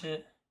 stick that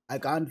shit. I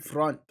can't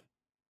front.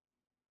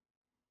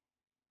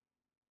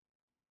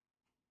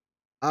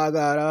 I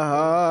got a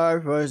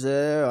heart for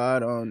sale. I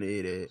don't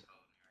need it.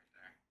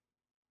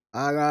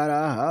 I got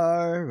a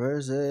heart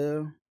for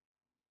sale.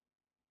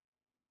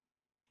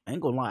 I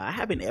ain't gonna lie. I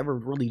haven't ever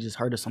really just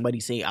heard of somebody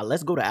say,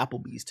 let's go to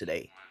Applebee's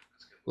today.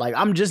 Like,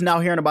 I'm just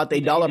now hearing about they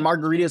dollar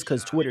margaritas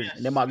because Twitter.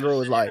 And then my girl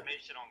was like,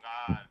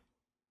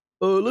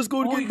 let's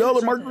go to get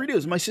dollar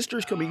margaritas. My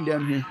sister's coming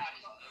down here.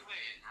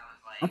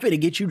 I'm finna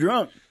get you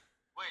drunk.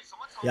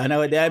 Y'all know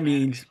what that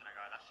means.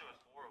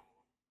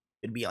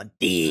 It'd be on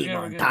dead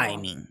on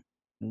timing.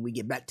 When we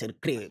get back to the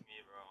crib,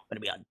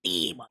 it'll be on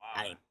dead on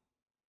time.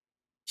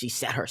 She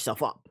set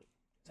herself up. Is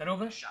that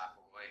over? Let's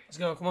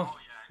go. Come on.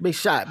 Big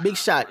shot,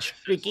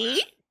 Streaky.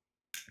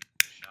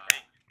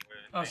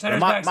 Oh,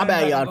 My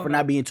bad, y'all, for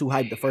not being too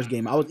hyped the first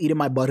game. I was eating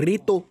my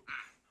burrito.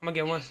 I'm gonna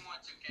get one.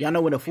 Y'all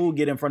know when the food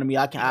get in front of me,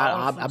 I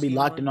be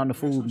locked in on the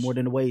food more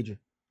than the wager.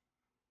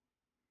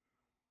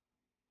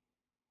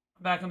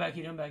 I'm back. I'm back.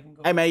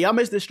 Hey man, y'all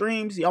missed the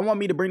streams. Y'all want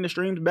me to bring the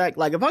streams back?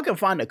 Like, if I can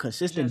find a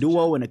consistent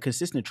duo and a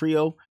consistent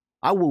trio,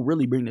 I will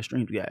really bring the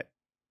streams back.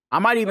 I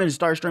might even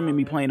start streaming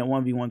me playing a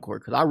 1v1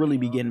 court because I really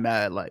be getting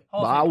mad. Like,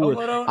 but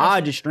I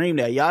just stream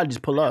that. Y'all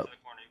just pull up.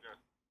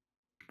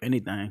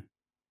 Anything.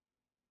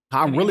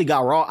 I'm really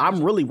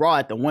raw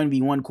at the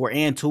 1v1 court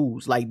and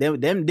twos. Like,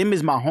 them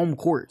is my home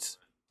courts.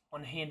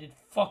 One-handed.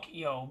 Fuck,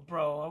 yo,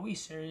 bro. Are we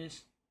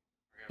serious?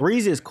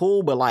 Threes is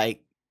cool, but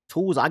like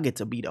twos, I get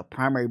to be the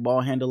primary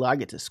ball handler. I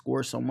get to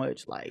score so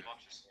much. Like,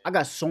 I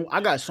got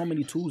so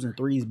many twos and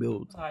threes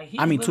builds.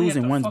 I mean, twos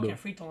and ones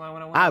builds.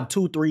 I have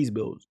 2 threes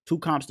builds, 2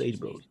 comp stage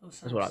builds.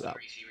 That's what I got.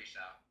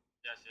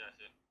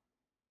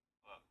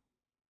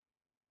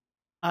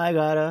 I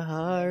got a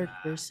heart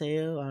for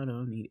sale. I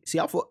don't need it. See,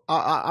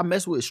 I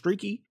mess with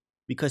Streaky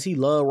because he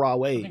love Rod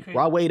Wave.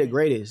 Rod Wave the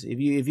greatest. If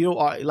you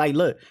like,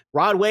 look,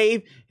 Rod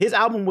Wave, his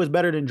album was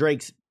better than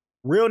Drake's.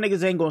 Real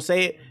niggas ain't gonna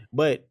say it,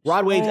 but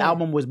Rod Wave's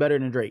album was better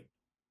than Drake.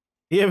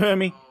 You feel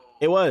me?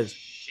 It was.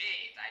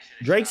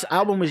 Drake's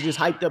album was just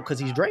hyped up because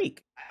he's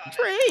Drake.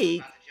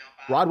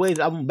 Rod Wave's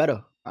album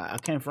better. I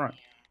can't front.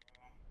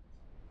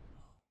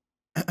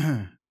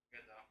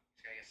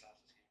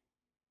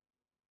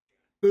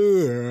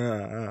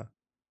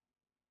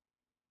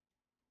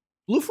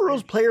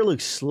 FluFr's player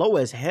looks slow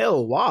as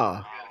hell.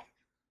 Why?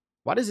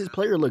 Why does his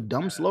player look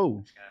dumb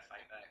slow? I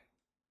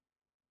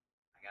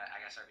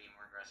gotta start being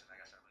more aggressive. I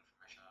gotta start looking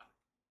for my shot.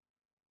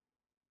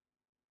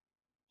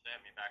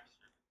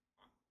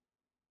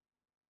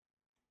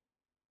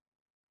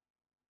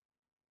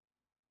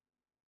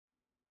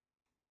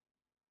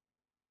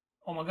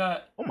 Oh my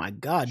god. Oh my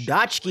god,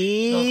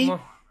 Dotchki. No,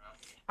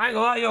 I ain't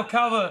gonna lie, yo,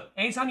 Calva.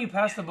 Anytime you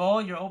pass the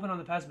ball, you're open on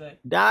the pass back.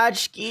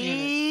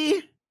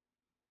 Dotchki.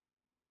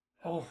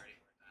 Oh.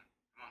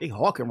 They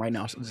hawking right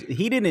now.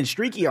 Heated and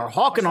Streaky are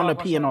hawking on the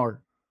PNR.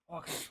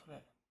 Okay.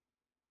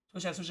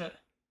 Switch that.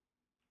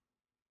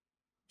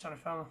 Trying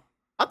to foul him.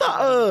 I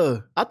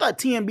thought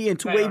TNB and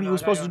 2Wavy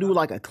was supposed to do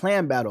like a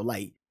clan battle.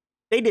 Like,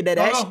 they did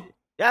that.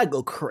 That'd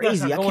go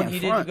crazy. I can't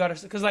front.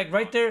 Because like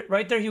right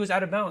there, he was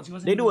out of bounds. He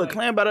wasn't. They do a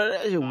clan battle.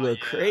 That shit was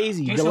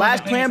crazy. The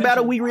last clan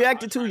battle we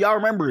reacted to, y'all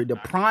remember it? The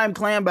prime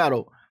clan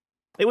battle.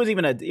 It was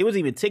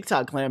even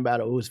TikTok clan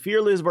battle. It was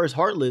Fearless versus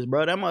Heartless,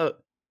 bro. Them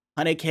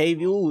 100K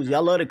views.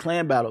 Y'all love the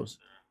clan battles.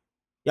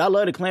 Y'all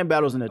love the clan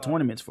battles in the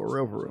tournaments for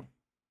real.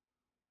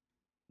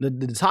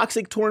 The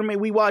toxic tournament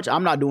we watch,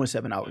 I'm not doing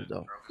 7 hours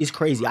though. It's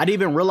crazy. I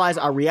didn't even realize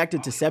I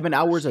reacted to 7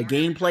 hours of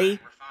gameplay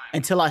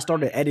until I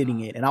started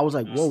editing it, and I was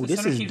like, "Whoa,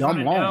 this is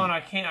dumb long."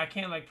 I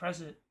can't like press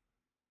it.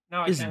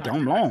 Now this is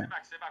dumb long.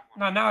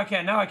 No, now I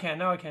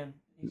can.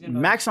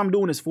 Max I'm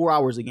doing is 4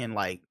 hours again.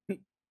 Like, I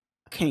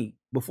can't.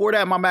 Before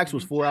that, my max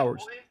was 4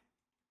 hours.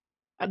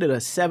 I did a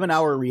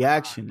 7-hour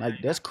reaction. Like,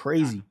 that's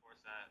crazy.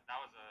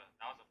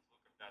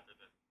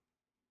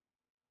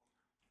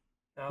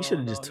 He should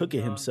have just took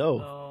it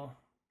himself. No.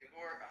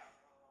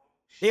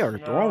 They are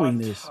throwing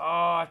this.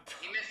 Oh,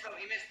 he missed.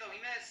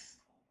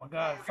 Oh my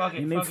god, fuck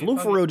it. And then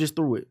FluFr just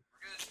threw it.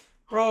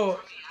 Bro.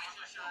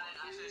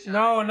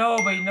 No,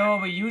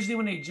 but usually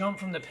when they jump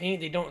from the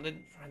paint, they don't.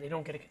 They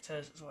don't get a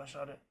contest. That's why I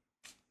shot it.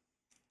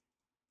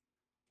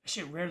 That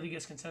shit rarely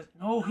gets contested.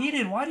 No, he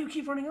did. Why do you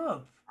keep running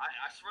up? I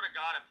swear to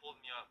God, it pulled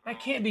me up. Bro.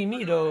 That can't be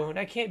me, though.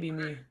 That can't be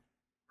me.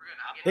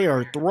 They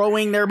are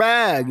throwing their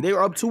bag. They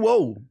are up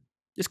 2-0.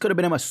 This could have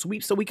been a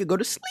sweep so we could go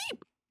to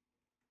sleep.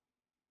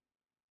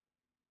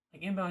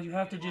 Like inbound, you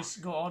have to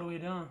just go all the way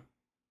down.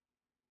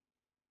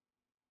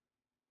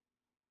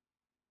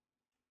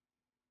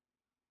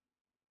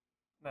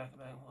 Back,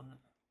 holding it.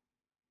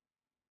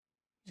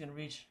 He's gonna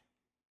reach.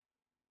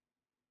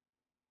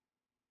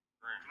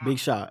 Big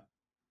shot.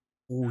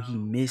 Oh, he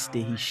missed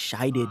it. He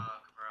shited.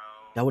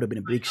 That would have been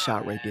a big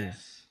shot right there.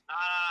 Nah,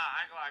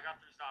 I got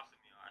 3 stops in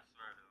me. I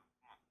swear, dude.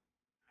 Come on.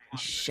 He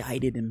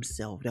shited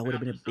himself. That would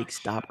have been a big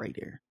stop right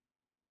there.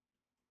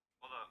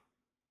 Hold up.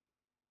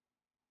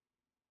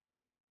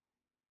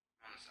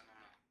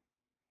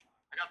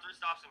 I got 3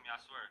 stops in me. I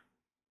swear.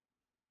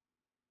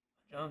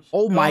 Jumps.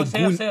 Oh my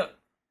god.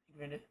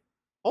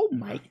 Oh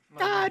my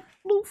god.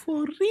 Blue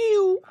for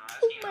real.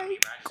 Oh my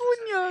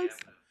goodness. No,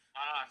 it's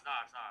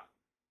not.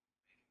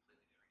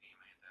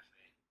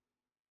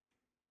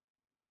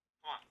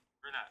 Come on,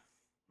 bring that.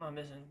 I'm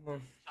missing. Come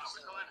on.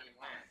 We're going to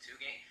win.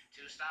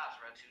 2 stops,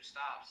 bro. 2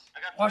 stops.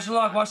 Watch the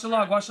lock.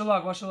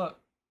 I'm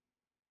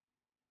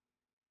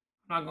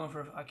not going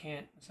for it. I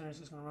can't. The center's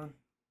just gonna run.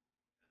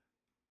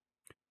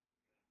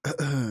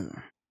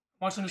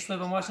 Watching the slip.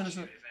 I'm watching the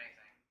slip.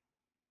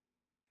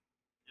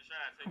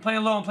 I'm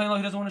playing low.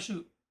 He doesn't want to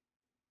shoot.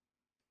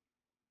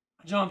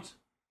 I jumped.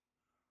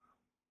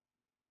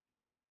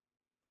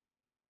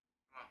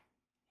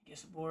 He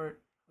gets the board. Are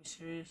we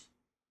serious?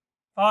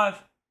 5.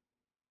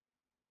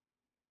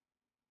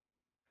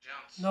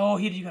 Jumps. No,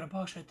 you got a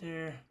box right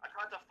there. I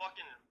tried to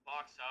fucking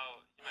box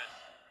out. He missed.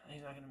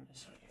 He's not gonna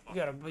miss.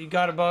 You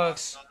got a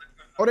box.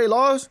 Oh, they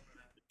lost?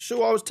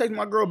 Shoot, I was taking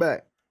my girl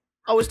back.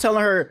 I was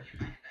telling her,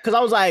 because I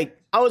was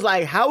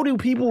like, how do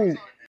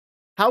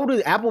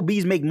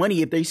Applebee's make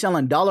money if they're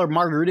selling dollar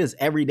margaritas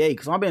every day?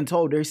 Because I've been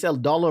told they sell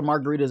dollar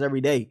margaritas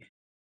every day.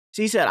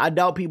 She said, I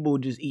doubt people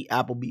would just eat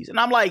Applebee's. And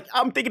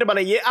I'm thinking about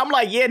it. Yeah, I'm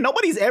like, yeah,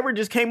 nobody's ever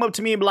just came up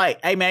to me and be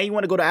like, hey, man, you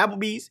want to go to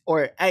Applebee's?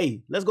 Or,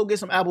 hey, let's go get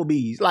some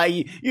Applebee's. Like,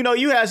 you know,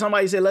 you had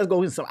somebody say, let's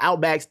go get some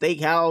Outback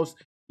Steakhouse,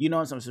 you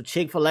know, some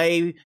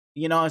Chick-fil-A,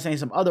 you know what I'm saying,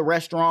 some other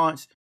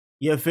restaurants.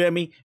 You feel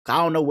me? I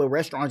don't know what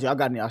restaurants y'all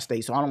got in y'all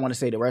state, so I don't want to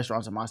say the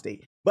restaurants in my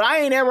state. But I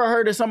ain't ever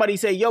heard of somebody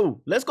say,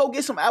 yo, let's go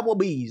get some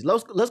Applebee's.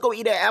 Let's go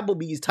eat at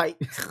Applebee's type.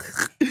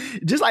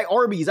 Just like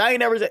Arby's. I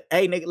ain't never said,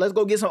 hey, nigga, let's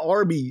go get some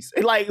Arby's.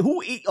 And like,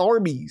 who eat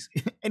Arby's?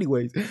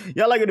 Anyways,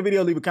 y'all like the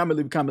video, leave a comment,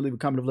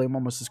 like,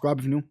 mama, subscribe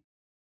if you're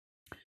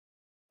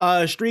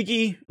new.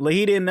 Streaky,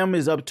 LilHood and them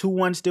is up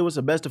 2-1 still. It's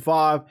a best of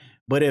 5.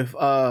 But if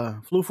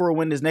FluFr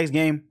win this next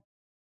game,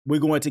 we're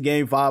going to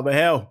game 5 of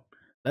hell.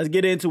 Let's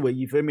get into it.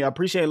 You feel me? I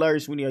appreciate Larry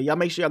Sweeney. Y'all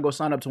make sure y'all go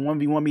sign up to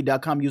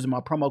 1v1me.com using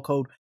my promo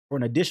code for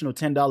an additional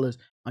 $10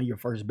 on your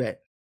first bet.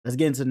 Let's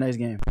get into the next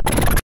game.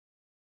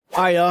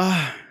 All right,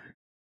 y'all.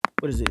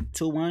 What is it?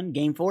 2-1?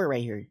 Game 4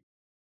 right here.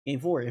 Game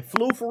 4. If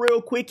FluFr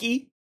real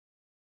quickie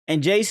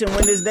and Jason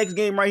win this next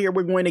game right here,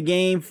 we're going to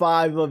game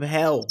 5 of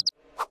hell.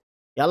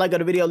 Y'all like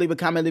the video, leave a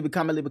comment. If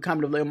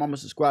little mama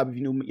subscribe if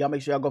you new. Y'all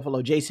make sure y'all go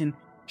follow Jason,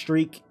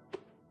 Streak,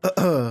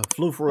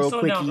 FluFr real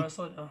quickie,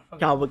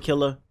 Calva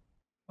Killer.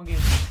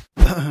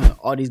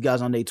 All these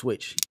guys on their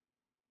Twitch.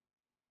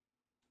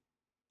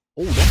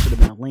 Oh, that should have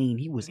been a lane.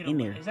 He was in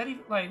there. Is that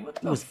even like what?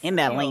 He was in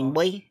that lane,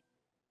 boy. He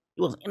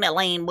was in that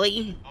lane,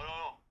 boy.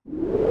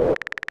 No.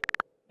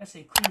 That's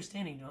a clear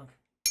standing dunk.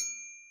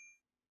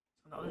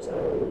 On the other side.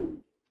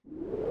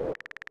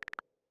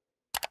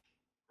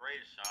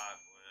 Great shot,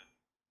 boy.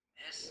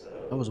 Miss.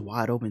 That was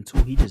wide open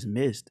too. He just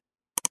missed.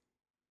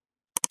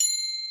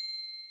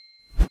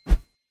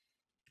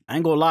 I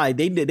ain't gonna lie,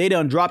 they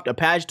done dropped a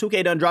patch.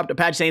 2K done dropped a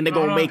patch saying they're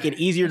gonna make it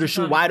easier to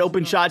shoot wide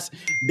open shots.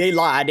 They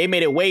lied. They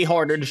made it way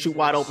harder to shoot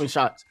wide open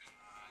shots.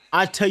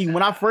 I tell you,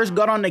 when I first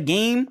got on the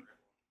game,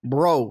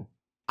 bro,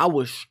 I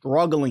was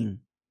struggling.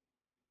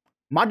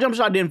 My jump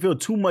shot didn't feel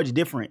too much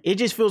different. It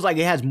just feels like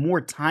it has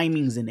more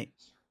timings in it.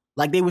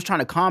 Like they was trying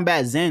to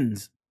combat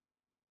Zens.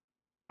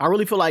 I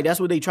really feel like that's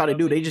what they try to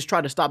do. They just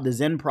try to stop the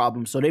Zen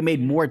problem. So they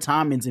made more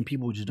timings in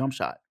people just jump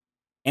shot.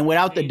 And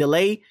without the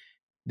delay,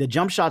 the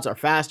jump shots are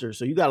faster,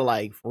 so you gotta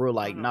like for real,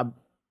 like not.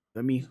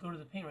 Let me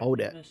hold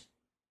that.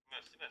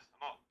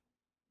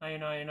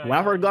 When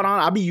I first got on,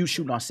 I be used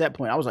shooting on set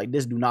point. I was like,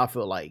 this do not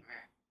feel like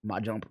my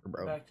jumper,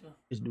 bro.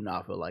 This do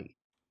not feel like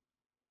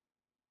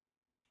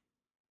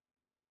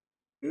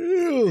it.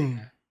 Ew.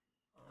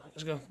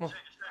 Let's go. Come on.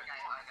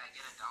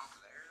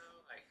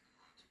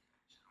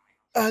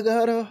 I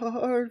got a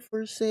heart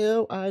for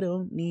sale. I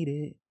don't need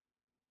it.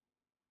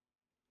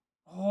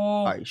 Oh.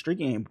 All right,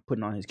 Streaky ain't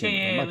putting on his camera.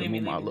 Yeah, I'm about to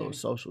move my little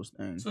socials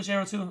thing. Switch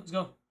arrow 2. Let's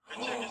go.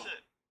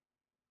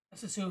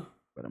 That's a 2.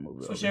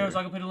 Switch arrows.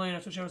 I can put the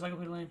lane. Switch arrows. I can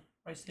put the lane.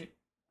 Right stick.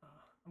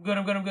 I'm good.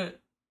 Good fucking defense.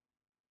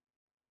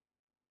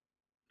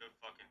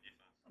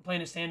 I'm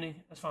playing it standing.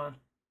 That's fine.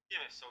 Game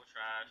is so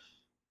trash.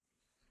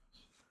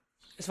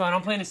 It's fine.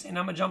 I'm playing it standing.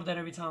 I'm gonna jump that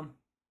every time.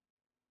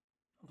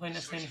 I'm playing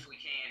that standing. If we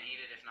can, eat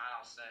it. If not,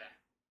 I'll stay.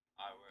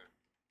 I will.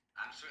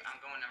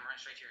 I'm running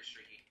straight to your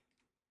streaky.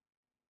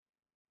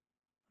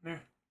 Come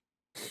here.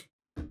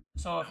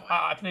 So if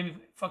I maybe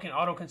fucking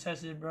auto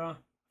contested, bro.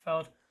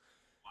 Fouled.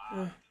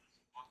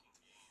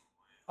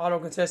 Auto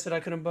contested. I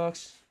couldn't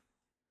box.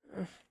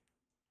 Good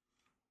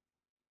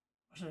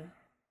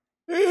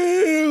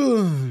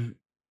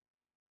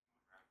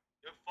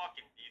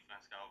fucking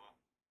defense, Calva.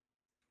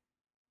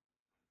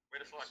 Way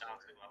to slow it down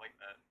too. I like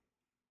that.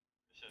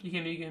 You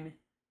get me. You get me.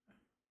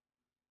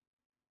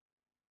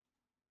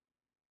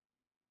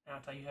 I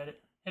thought you had it.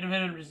 Hit him.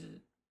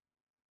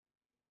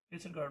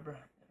 Get to the guard, bro. Oh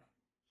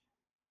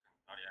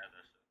yeah,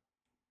 that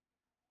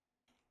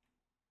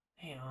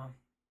shit. Damn.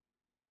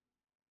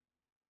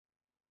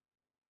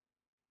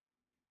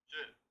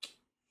 Shit.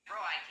 Bro,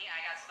 I can't. I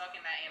got stuck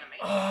in that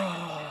animation.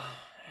 Oh,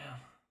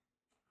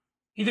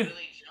 damn.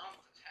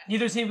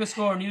 Neither team could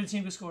score. Neither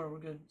team could score. We're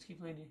good. Let's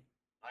keep playing D. Do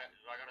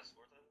I gotta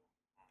score that?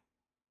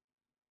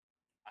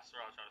 I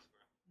swear I'll try to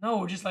score. No,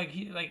 we're just like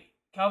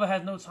Calva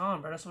has no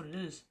time, bro. That's what it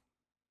is.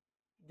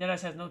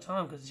 Deadass has no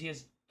time because he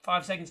has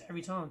 5 seconds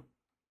every time.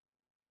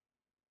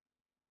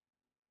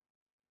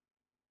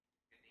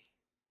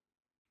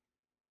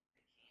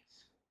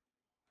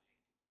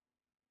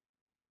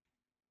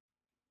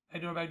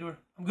 Back door.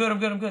 I'm good.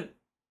 Jump.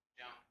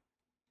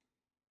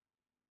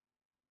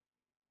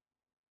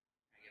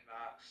 I get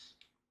box.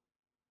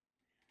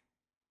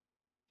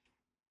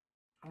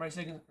 I'm right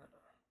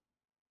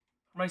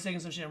second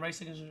some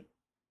shit.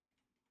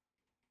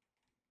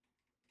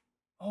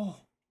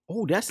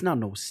 Oh, that's not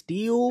no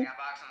steal. I got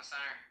box on the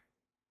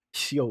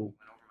center. Yo, Went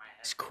over my head.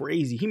 it's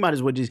crazy. He might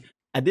as well just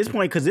at this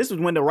point, because this was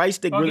when the right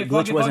stick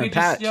glitch wasn't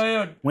patched.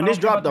 When this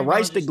dropped, the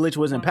right stick glitch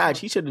wasn't patched.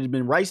 He should have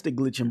been right stick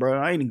glitching, bro.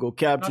 I ain't even go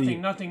cap to you.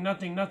 Nothing.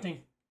 I'm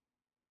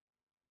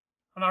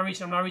not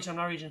reaching. Don't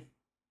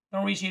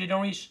reach, either.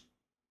 Don't reach.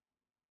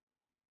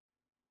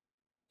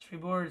 3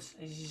 boards.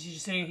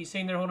 He's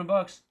sitting there holding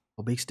bucks.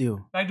 Oh, big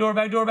steal. Back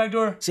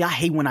door. See, I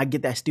hate when I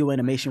get that steal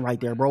animation right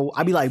there, bro.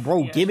 I be like,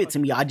 bro, give it to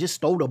me. I just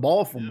stole the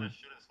ball from him.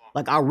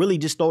 Like, I really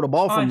just stole the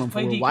ball from him.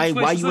 For why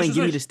you ain't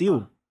give me the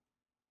steal?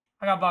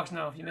 I got box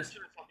now if you missed.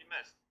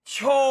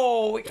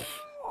 Yo!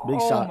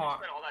 Big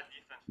shot.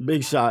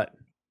 Big shot.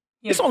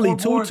 Yeah, It's only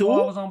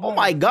 2-2. Oh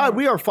my God,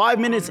 we are 5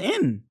 minutes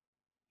into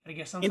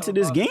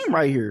this game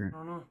right here. I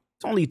don't know.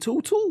 It's only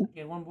 2-2.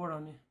 Get 1 board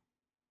on me.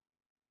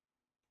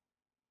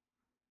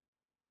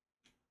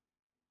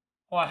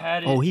 Oh, I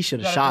had it. Oh, he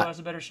should have shot. That's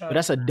a better shot. But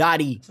that's a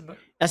dotty.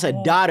 That's a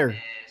dotter.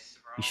 Yes,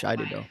 bro. He shot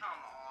it though.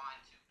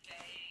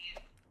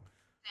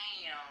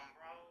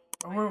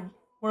 Come on, 2K. Damn, bro.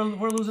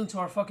 We're losing to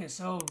our fucking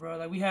selves, bro.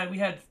 Like we had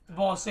the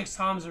ball 6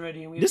 times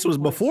already, and we. This was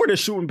before the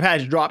shooting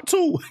patch dropped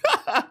too.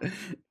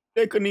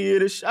 They couldn't even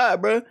hit a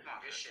shot, bro. Come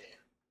on, good shit.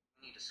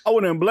 We need to I score.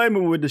 wouldn't blame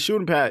him with the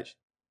shooting patch.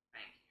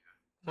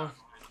 Thank you.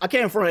 I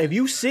can't front. If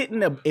you sit in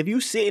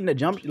the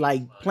jump,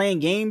 like playing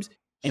games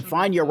and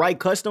find your right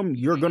custom,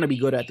 you're gonna be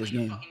good at this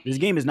game. This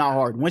game is not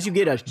hard. Once you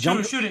get a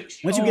jump,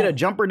 once you get a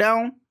jumper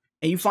down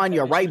and you find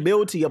your right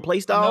build to your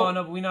playstyle.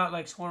 No, but we not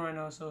like scoring right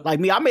now. So like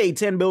me, I made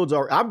 10 builds.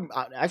 Or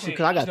actually,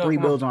 because I got 3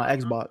 builds on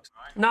Xbox.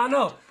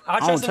 no. I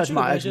don't touch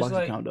my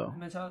Xbox account though.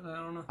 I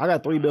don't know. I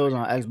got 3 builds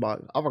on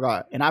Xbox. I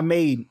forgot, and I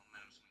made.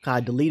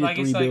 I deleted Like,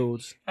 3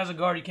 builds. As a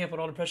guard, you can't put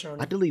all the pressure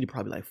on. I deleted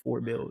probably like 4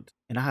 builds,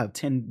 and I have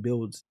 10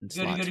 builds. In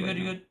slots right now.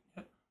 Good.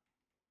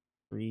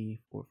 3,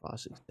 4, 5,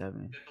 6,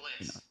 7.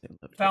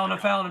 Fouling,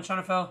 I'm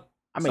trying to foul.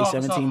 I made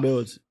 17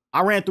 builds.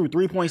 I ran through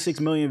 3.6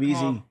 million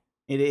VC.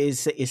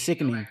 It's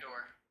sickening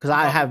because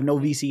I have no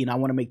VC and I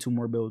want to make 2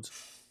 more builds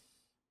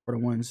for the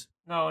ones.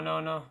 No.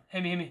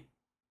 Hit me. I'm here. I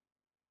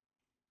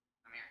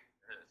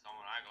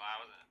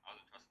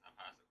wasn't trusting that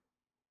pass.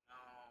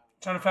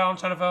 I'm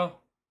trying to foul.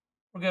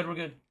 We're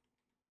good.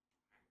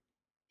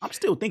 I'm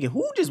still thinking,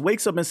 who just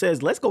wakes up and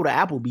says, let's go to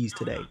Applebee's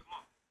today?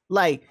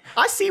 Like,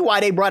 I see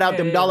why they brought out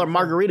them dollar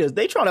margaritas.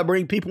 They trying to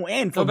bring people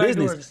in for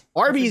business.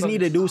 Arby's need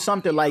to do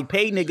something like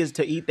pay niggas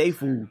to eat their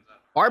food.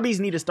 Arby's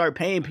need to start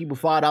paying people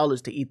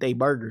 $5 to eat their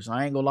burgers.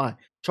 I ain't gonna lie.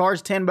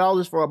 Charge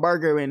 $10 for a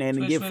burger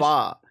and get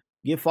 5.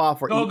 Get 5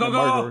 for eating a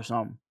burger or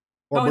something.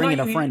 Or bringing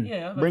a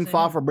friend. Bring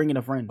 5 for bringing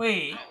a friend.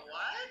 Wait. What?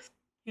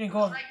 You didn't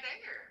call It's right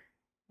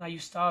there. Now you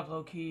stopped,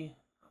 low key.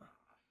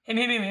 Hit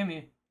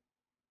me.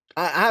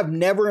 I have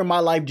never in my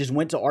life just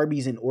went to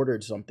Arby's and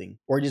ordered something.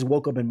 Or just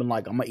woke up and been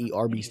like, I'm gonna eat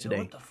Arby's today.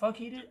 What the fuck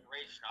he did?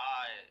 Great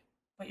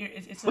shot. But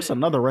it's What's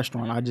another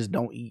restaurant I just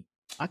don't eat?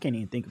 I can't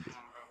even think of it.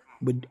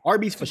 But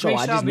Arby's for sure.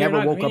 I just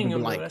never woke up and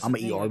been like, I'm gonna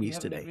eat Arby's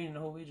today.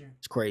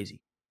 It's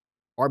crazy.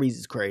 Arby's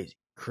is crazy.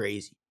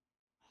 Crazy.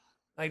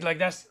 Like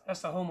that's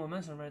the whole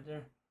momentum right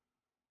there.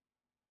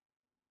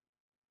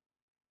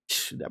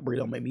 That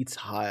burrito made me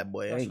tired,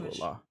 boy. I ain't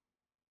gonna lie.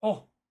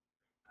 Oh.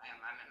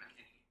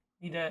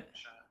 Need that.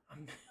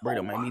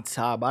 Burrito made me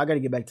tired, but I gotta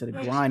get back to the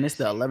grind. It's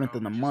the 11th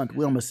of the month.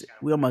 We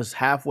almost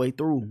halfway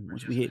through.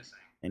 Once we hit,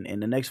 and in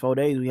the next 4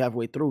 days, we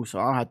halfway through. So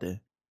I'll have to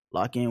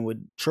lock in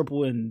with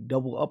triple and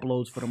double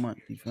uploads for the month.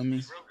 You feel me?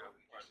 We just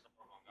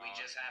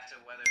have to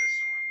weather the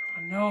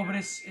storm, bro. I know, but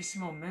it's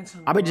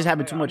momentum. I've been just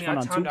having too I much mean, fun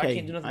on 2K. I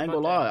ain't gonna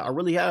lie. I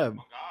really have. Oh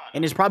God.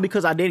 And it's probably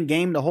because I didn't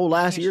game the whole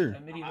last year.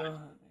 Oh,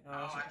 I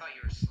thought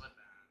you were slipping.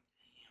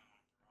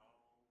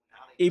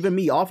 Even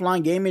me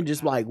offline gaming,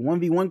 just like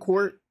 1v1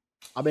 court,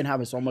 I've been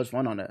having so much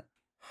fun on that.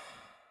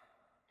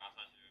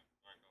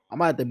 I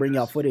might have to bring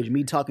y'all footage,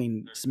 me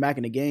talking,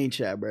 smacking the game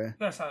chat, bro.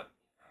 That's not.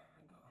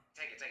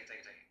 Take it.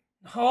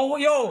 Oh,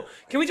 yo,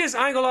 can we just?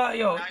 I ain't gonna lie,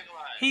 yo.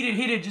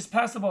 Heated. Just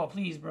pass the ball,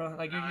 please, bro.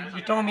 Like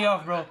you're throwing me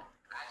off, bro.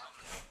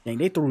 Dang,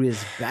 they threw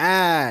this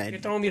bad. You're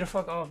throwing me the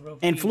fuck off, bro.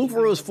 And Please,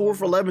 FluFr was 4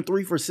 for 11,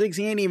 3 for 6.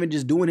 He ain't even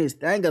just doing his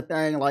thing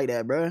like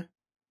that, bro.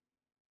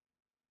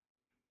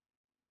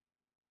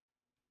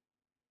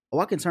 Oh,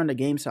 I can turn the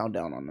game sound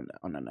down on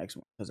the next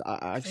one because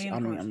I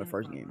mean on the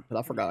first game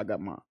because I forgot I got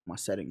my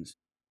settings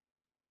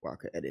where I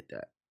could edit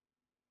that.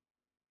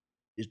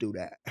 Just do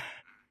that.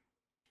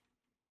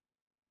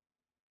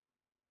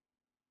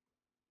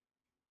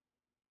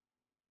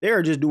 They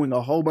are just doing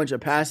a whole bunch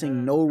of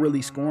passing, no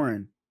really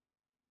scoring.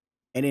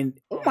 And then,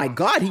 oh my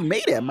God, he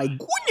made it. My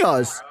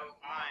goodness.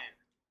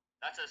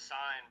 That's a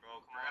sign, bro.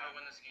 Come We're on. gonna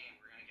win this game.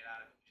 We're gonna get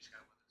out of it. We just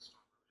gotta win this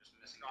one. We're just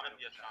missing. It's gotta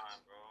be a sign,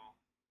 bro.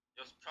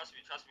 Just trust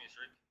me,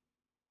 Streak.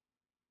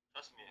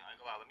 Trust me. I ain't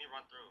gonna lie. Let me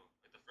run through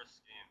like the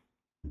first game.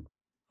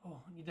 Oh,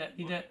 need that.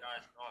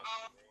 Guys, bro.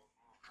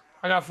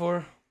 I got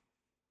 4.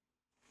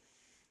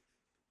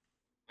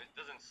 It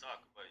doesn't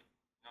suck, but you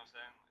know what I'm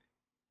saying?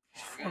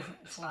 We're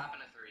gonna stop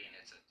in a 3, and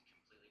it's a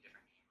completely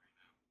different game right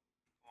now.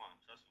 Come on,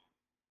 trust me.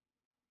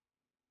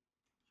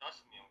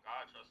 Trust me, oh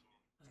God, trust me.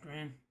 That's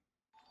grand.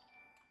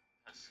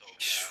 That's so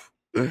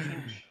bad.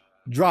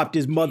 Dropped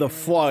his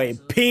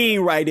motherfucking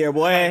peen right there,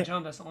 boy.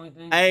 Jump, that's the only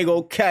thing. I ain't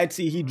gonna catch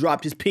it. He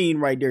dropped his peen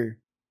right there.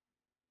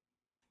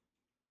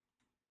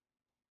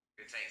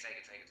 Take it.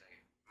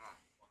 Come on.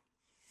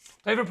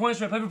 Play for point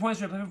spread, bro. Oh,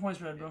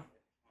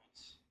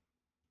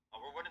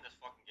 we're winning this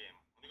fucking game.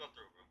 Let me go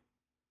through, bro.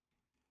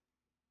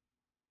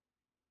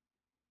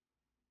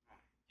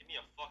 Give me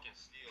a fucking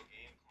steal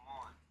game. Come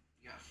on.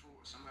 You got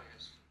 4. Somebody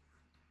has 4.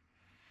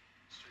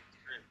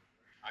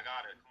 I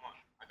got it. Come on.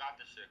 I got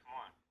this shit. Come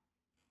on.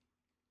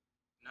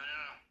 No.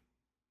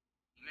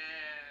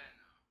 Man.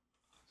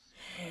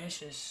 Yeah, it's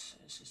just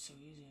too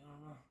easy. I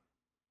don't know.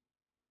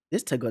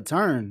 This took a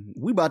turn.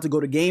 We about to go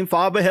to game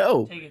 5 of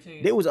hell. Take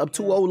it. They was up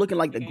 2-0 looking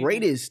like the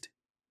greatest.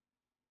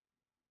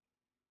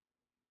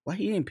 Why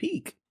he didn't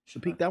peek?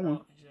 Should peek that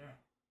one. He's there.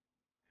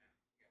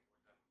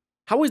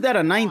 How is that a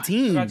I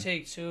 19? got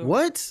take 2.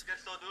 What? You can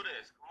still do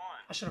this. Come on.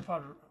 I should have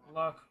probably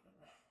lock.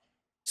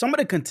 Some of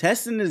the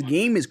contests in this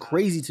game is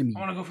crazy to me. I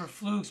want to go for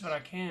flukes, but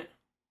I can't.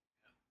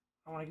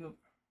 I want to go.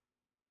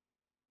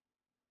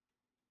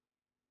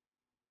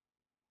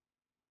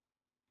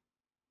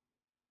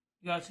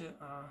 You got to.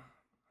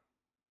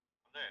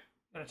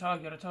 Gotta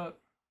talk.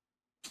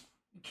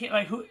 You can't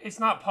like who. It's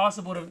not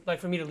possible to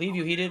like for me to leave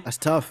you heated. That's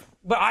tough.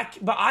 But I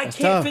That's can't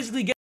tough.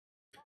 physically get.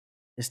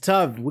 It's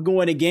tough. We're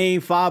going to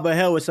game 5 of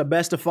hell. It's a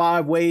best of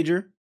 5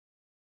 wager.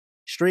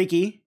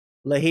 Streaky,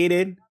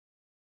 LilHood,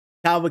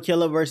 Calva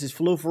Killer versus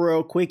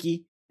FluFr,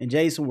 Quickie, and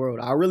Jason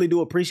World. I really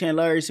do appreciate and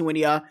love every single one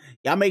of y'all.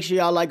 Y'all make sure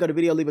y'all like the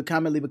video, leave a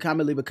comment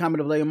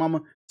of Love Your Mama.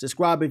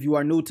 Subscribe if you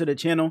are new to the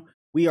channel.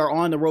 We are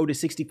on the road to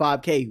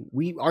 65K.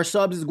 Our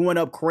subs is going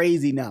up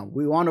crazy now.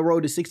 We're on the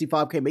road to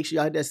 65K. Make sure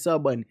y'all hit that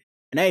sub button.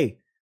 And hey,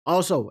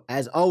 also,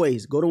 as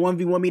always, go to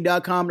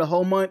 1v1me.com the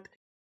whole month.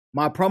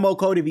 My promo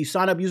code, if you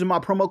sign up using my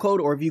promo code,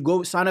 or if you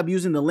go sign up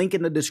using the link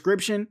in the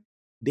description,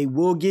 they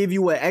will give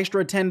you an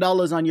extra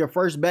 $10 on your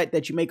first bet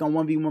that you make on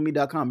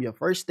 1v1me.com. Your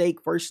first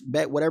stake, first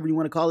bet, whatever you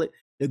want to call it,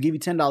 they'll give you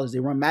 $10. They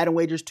run Madden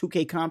wagers,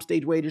 2K comp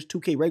stage wagers,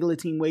 2K regular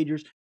team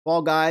wagers,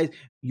 Fall Guys,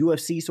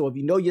 UFC. So if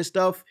you know your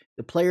stuff,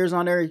 the players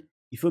on there,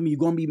 you feel me? You're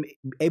going to be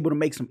able to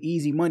make some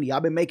easy money.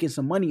 I've been making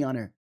some money on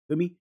there. Feel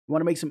me? You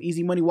want to make some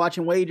easy money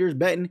watching wagers,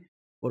 betting?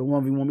 Go to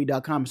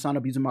 1v1me.com and sign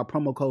up using my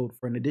promo code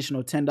for an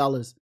additional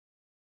 $10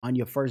 on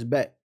your first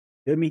bet.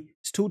 Feel me?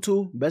 It's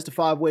 2-2, best of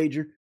 5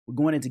 wager. We're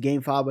going into game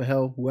 5 of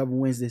hell. Whoever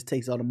wins this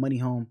takes all the money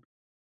home.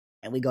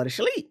 And we go to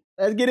sleep.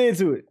 Let's get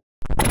into it.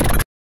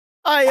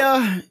 All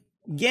right,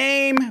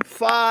 game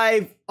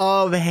 5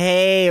 of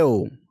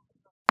hell.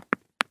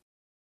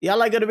 Y'all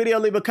like the video,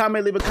 leave a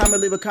comment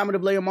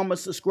of Love Your Mama.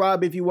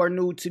 Subscribe if you are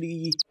new to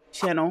the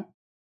channel.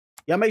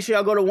 Y'all make sure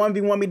y'all go to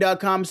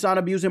 1v1me.com, sign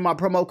up using my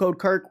promo code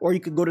KIRK, or you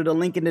could go to the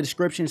link in the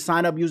description,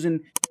 sign up using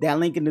that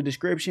link in the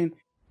description,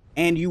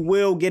 and you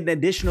will get an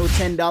additional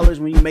 $10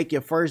 when you make your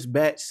first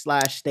bet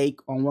 / stake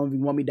on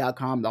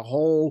 1v1me.com the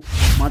whole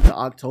month of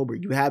October.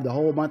 You have the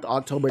whole month of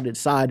October to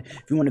decide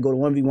if you want to go to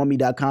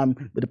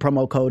 1v1me.com with the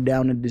promo code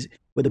down in this,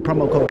 with the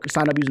promo code,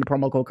 sign up using the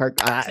promo code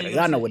KIRK.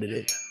 Y'all know what it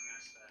is.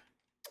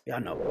 Y'all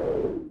know.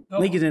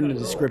 Link is in the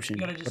description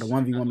for the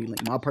 1v1me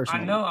link. My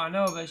personal. I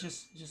know, but it's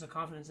just a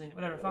confidence thing.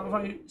 Whatever.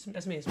 Fine.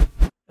 That's me.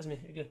 That's me.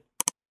 You're good.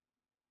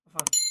 I'm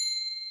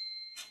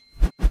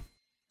fine.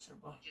 Sir,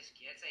 bro. He just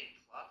gets a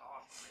pluck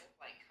off rip.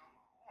 Like, come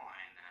on.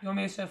 You want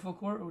me to set full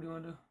court, or what do you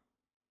want to do?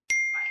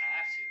 Might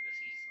have to, because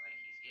he's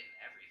getting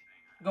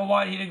everything. Go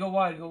wide. He did go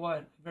wide. Go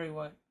wide. Very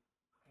wide.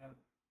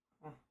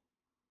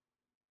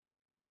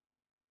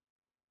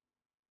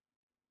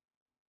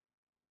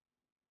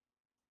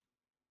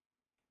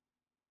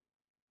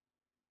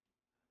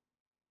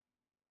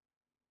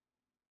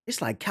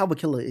 It's like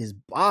KIRK is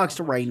boxed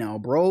right now,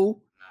 bro.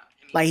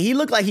 Like, he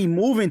looked like he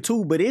moving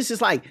too, but it's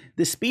just like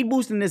the speed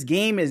boost in this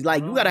game is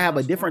like, you got to have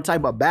a different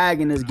type of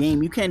bag in this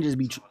game. You can't just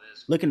be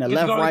looking at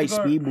left, right,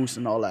 speed boost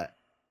and all that.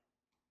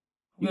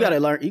 You got to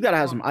learn. You got to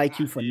have some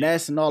IQ,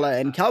 finesse and all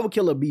that. And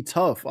KIRK be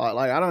tough.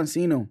 Like, I don't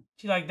seen him.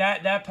 See, like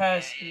that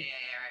pass. Yeah, right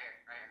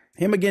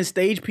here. Him against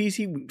stage piece,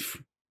 he...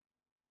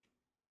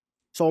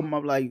 So,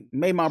 like,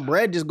 made my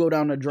bread just go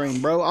down the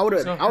drain, bro. I would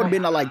have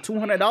been at like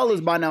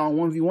 $200 by now on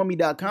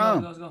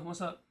 1v1me.com. Let's go.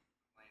 What's up?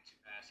 Playing too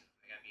passive.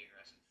 I gotta be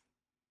aggressive.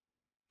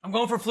 I'm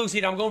going for flukes,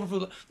 Heat. I'm going for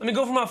flukes. Let me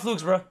go for my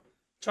flukes, bro.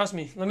 Trust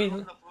me. Let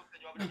me.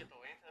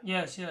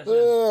 Yes. Let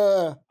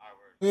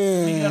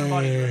me get out of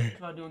body, bro.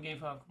 Come on, doing game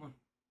 5. Come on.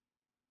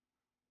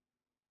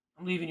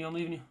 I'm leaving you.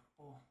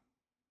 Oh.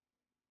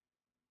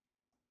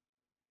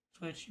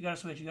 Switch. You gotta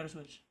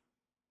switch.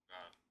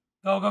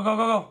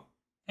 Go.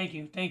 Thank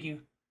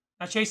you.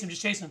 Now chase him.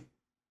 Just chase him.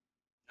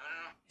 No.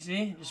 You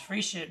see? Just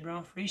free shit,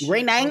 bro. Free shit.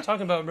 Ray That's what I'm Nine.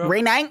 talking about, bro.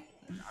 Ray 9. I'm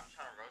trying to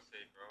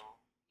rotate, bro.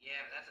 Yeah,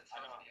 but that's a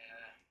tough.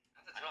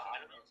 That's a tough I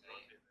one to don't rotate.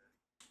 rotate there.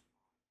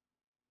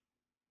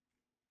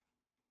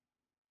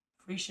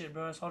 Free shit,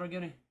 bro. That's all they're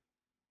getting.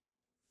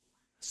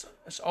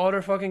 That's all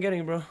they're fucking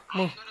getting, bro.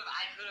 Come on. I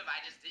could have.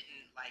 I just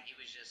didn't. Like, it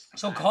was just.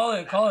 So call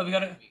it. We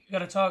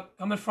gotta talk.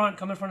 Come in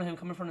front of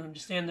him.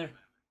 Just stand there.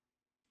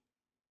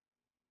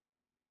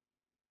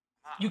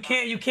 You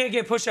can't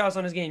get push outs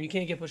on this game. You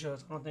can't get push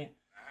outs. I don't think.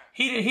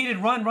 He did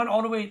run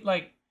all the way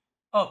like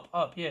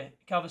up. Yeah,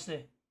 Calvin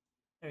stay.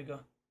 There you go.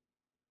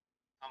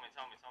 Tell me.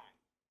 Oh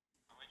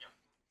my God.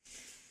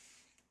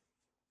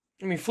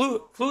 I mean,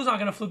 Flu's not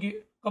gonna fluke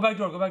you. Go back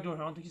door. I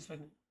don't think he's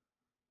expecting it.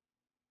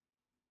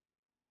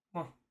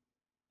 Come on,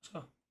 let's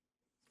go.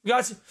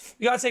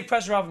 We gotta take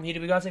pressure off him,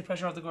 Heated. We gotta take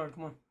pressure off the guard.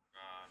 Come on.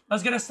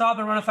 Let's get a stop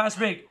and run a fast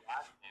break.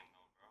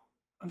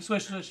 I'm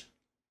switch.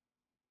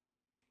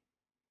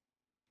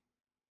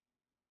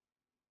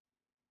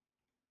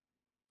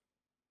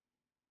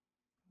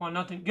 Come on,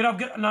 nothing. Get up.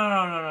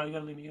 No. You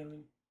gotta leave me.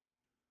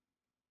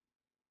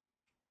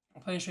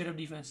 I'm playing straight up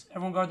defense.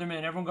 Everyone guard their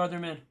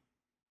man.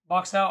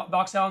 Box out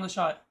on the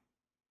shot.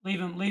 Leave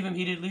him,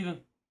 Heated. Leave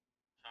him.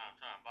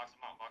 Trying. Box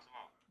him out.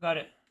 Got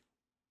it.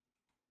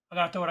 I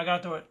gotta throw it.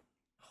 You're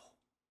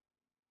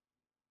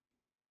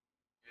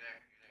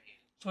there.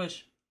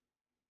 Switch.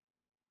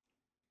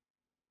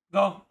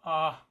 Go.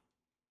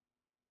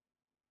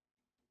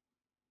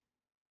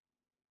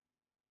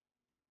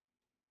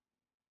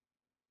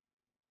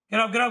 Get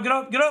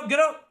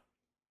up.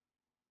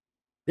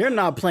 They're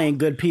not playing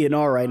good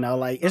P&R right now.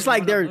 Like, it's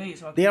like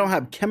they don't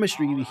have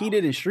chemistry.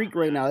 Heated and Streak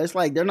right now. It's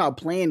like they're not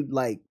playing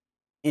like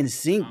in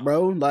sync,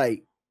 bro.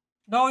 Like,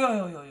 No, yo.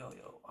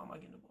 How am I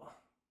getting the ball?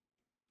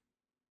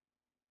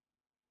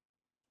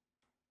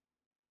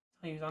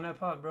 He was on that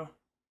pod, bro.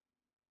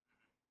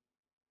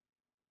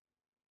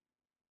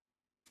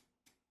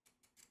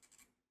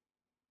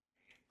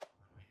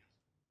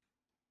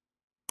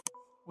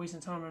 Wasting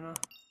time right now.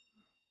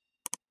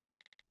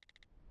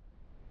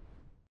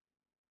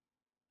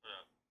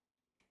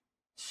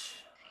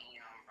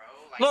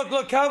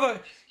 Look, Calva,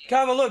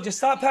 look, just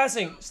stop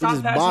passing. he's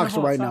just boxed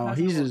right now.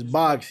 He's just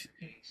boxed.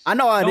 I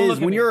know how it is.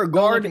 When you're a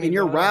guard and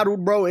you're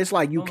rattled, bro, it's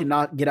like you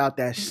cannot get out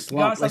that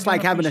slump. It's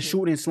like having a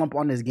shooting slump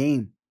on this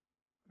game.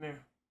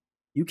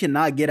 You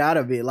cannot get out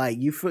of it. Like,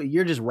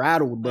 you're just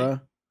rattled, bro.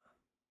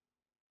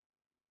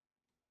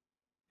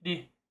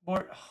 D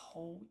board.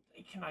 Oh,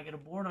 they cannot get a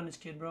board on this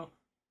kid, bro.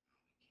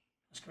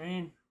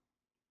 Screen.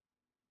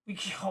 Yo,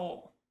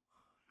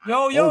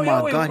 oh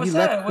my God, what's he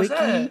that? left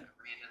quickly.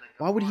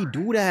 Why would he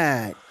do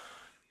that?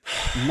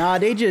 Nah,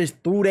 they just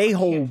threw their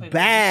whole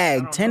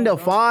bag.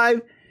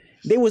 10-5.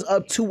 They was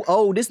up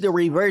 2-0. This is the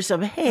reverse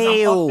of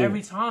hell.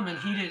 Every time, and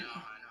he did.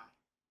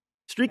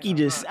 Streaky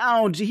just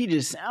sound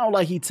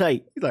like he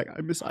tight. He's like,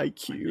 I miss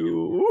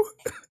IQ.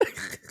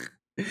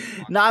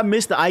 Nah, I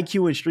missed the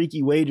IQ and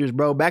Streaky wagers,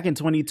 bro. Back in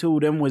 22,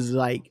 them was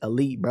like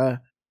elite, bro.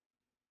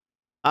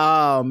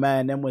 Oh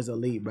man, them was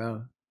elite,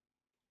 bro.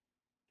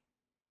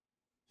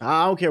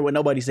 I don't care what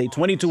nobody say.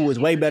 22 was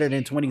way better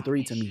than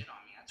 23 to me.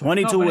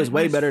 22 was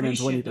way better than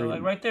 23.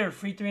 Like right there,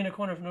 free 3 in the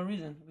corner for no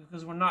reason.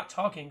 Because we're not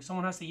talking.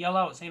 Someone has to yell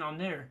out saying I'm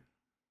there.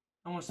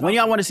 When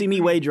y'all want to see me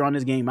wager on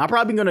this game, I'm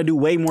probably gonna do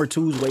way more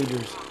 2s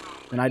wagers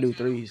than I do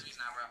 3s.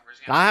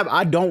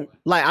 I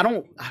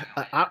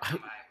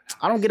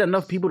don't get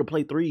enough people to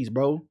play 3s,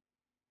 bro.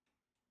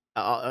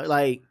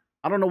 Like,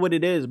 I don't know what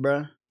it is,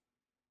 bro.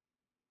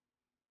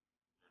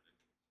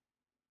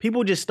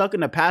 People just stuck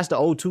in the past the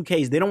old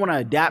 2Ks. They don't want to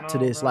adapt to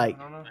this, like,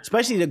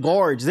 especially the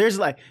guards. There's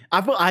like,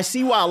 I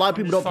see why a lot of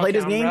people don't play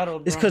this game.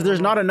 It's because there's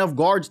not enough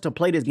guards to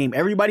play this game.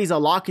 Everybody's a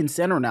lock and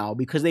center now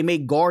because they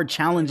make guard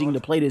challenging to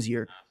play this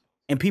year,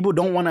 and people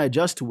don't want to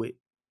adjust to it.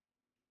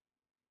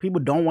 People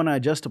don't want to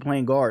adjust to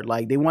playing guard.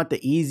 Like, they want the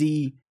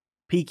easy,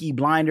 peaky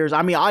blinders.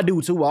 I mean, I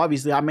do too.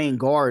 Obviously, I main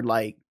guard.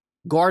 Like,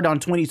 guard on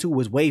 22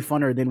 was way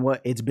funner than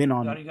what it's been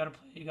on. You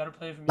gotta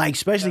play for me. Like,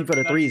 especially for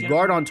the 3s.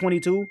 Guard on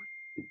 22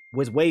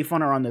 was way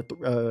funner on the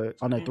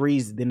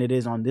 3s than it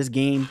is on this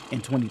game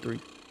in 23.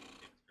 Yeah,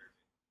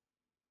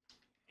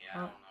 I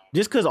don't know.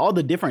 Just because all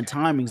the different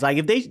timings. Like,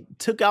 if they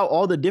took out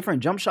all the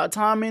different jump shot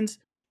timings,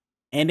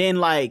 and then,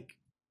 like,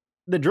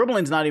 the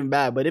dribbling's not even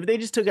bad, but if they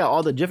just took out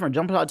all the different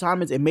jump shot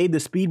timings and made the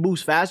speed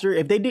boost faster,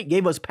 if they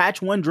gave us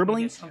patch 1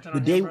 dribbling,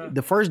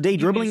 the first day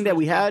dribbling that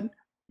we had,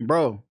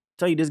 bro,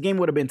 tell you, this game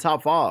would have been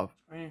top 5.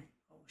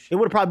 It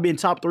would have probably been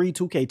top 3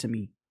 2K to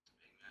me.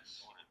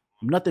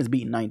 Nothing's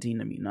beating 19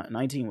 to me.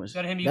 19 was,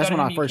 that's when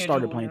I first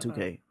started playing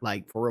 2K.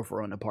 Like, for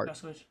real, on the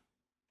part.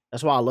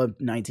 That's why I love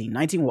 19.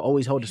 19 will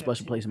always hold a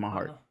special place in my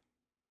heart.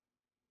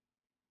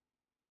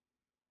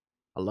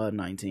 I love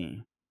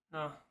 19.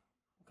 No,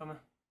 coming.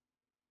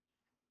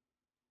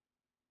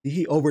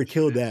 He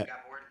overkilled that.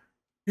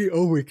 He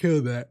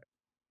overkilled that.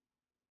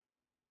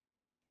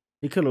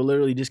 He could have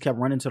literally just kept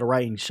running to the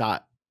right and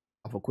shot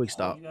off a quick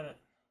stop. I can't. I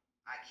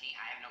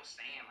have no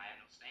Sam. I have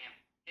no Sam.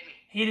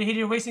 Hit me. He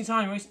did wasting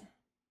time. It's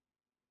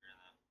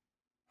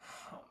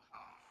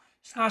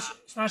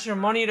not your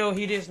money though.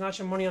 It's not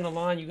your money on the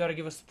line. You got to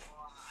give us.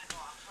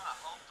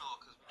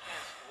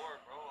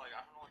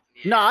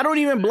 No, I don't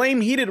even blame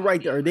Heated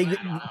right there.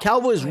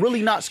 Calvo is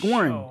really not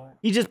scoring.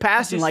 He's just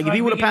passing. Like, if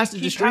he would have passed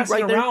it to Streak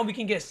right there, we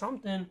can get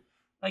something.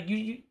 Like,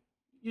 you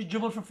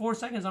dribbled for 4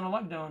 seconds on a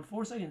lockdown.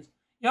 4 seconds.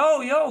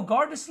 Yo,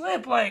 guard the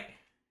slip. Like,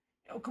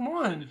 yo, come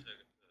on.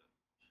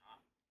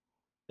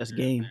 That's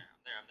game.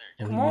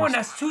 Come on,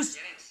 that's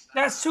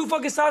two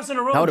fucking stops in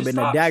a row. That would have been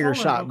a dagger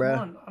shot,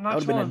 bro. That would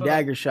have been a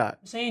dagger shot.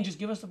 I'm saying, just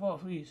give us the ball,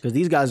 please. Because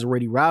these guys are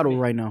already rattled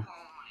right now.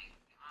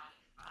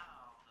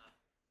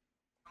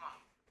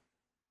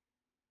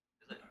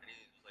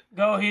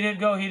 Go, he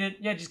did.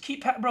 Yeah, just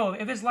keep, bro.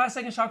 If it's last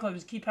second shot clock,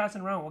 just keep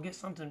passing around. We'll get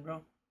something,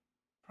 bro.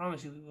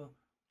 Promise you we will.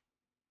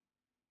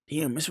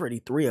 Damn, it's already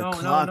 3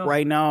 o'clock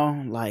right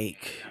now.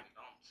 Like,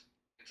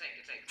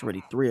 it's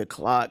already 3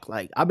 o'clock.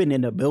 Like, I've been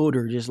in the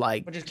builder just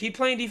like. But just keep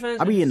playing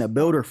defense. I be in the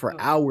builder for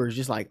hours,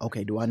 just like,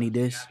 okay, do I need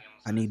this?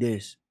 I need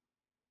this.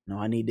 No,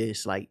 I need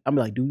this. Like, I'm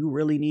like, do you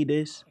really need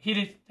this? He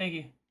did. Thank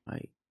you.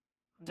 Like,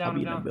 I'll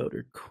be in the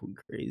builder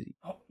crazy.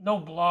 Oh, no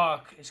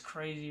block is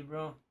crazy,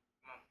 bro.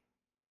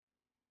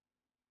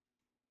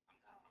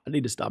 I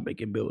need to stop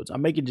making builds.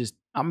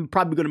 I'm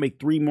probably gonna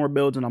make 3 more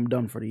builds and I'm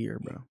done for the year,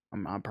 bro.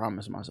 I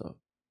promise myself.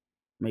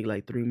 Make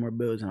like 3 more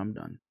builds and I'm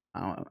done.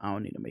 I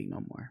don't need to make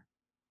no more.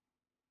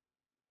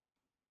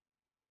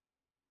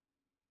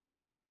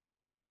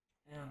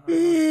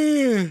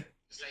 Yeah.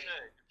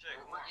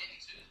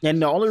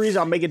 And the only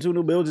reason I'm making 2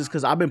 new builds is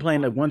because I've been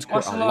playing like 1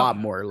 squad a lot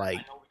more. Like,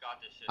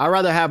 I'd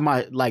rather have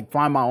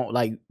find my own,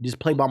 like, just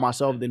play by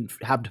myself than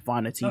have to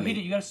find a team. No,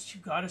 you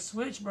gotta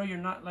switch, bro. You're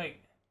not like.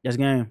 That's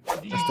game.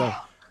 That's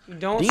tough.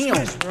 Don't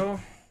switch, bro.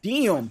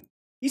 Damn.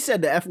 He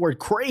said the F word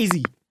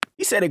crazy.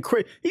 He said it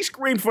crazy. He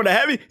screamed for the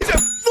heavy. He said,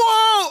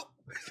 fuck!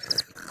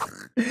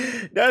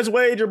 That's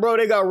Wager, bro.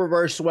 They got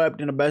reverse swept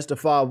in the best of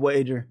 5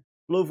 Wager.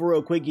 FluFr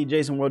real quickie.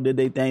 Jason World did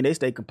their thing. They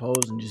stayed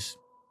composed and just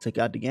took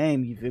out the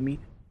game. You feel me?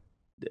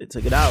 They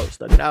took it out.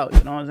 Stuck it out.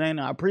 You know what I'm saying?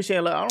 I appreciate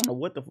it. I don't know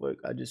what the fuck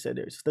I just said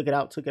there. Stuck it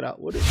out. Took it out.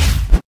 What is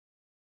it?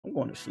 I'm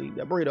going to sleep.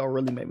 That burrito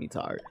really made me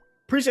tired.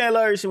 Appreciate it,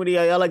 Larry.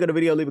 Y'all like the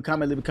video, leave a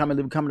comment, if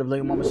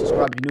you mama,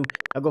 subscribe if you new.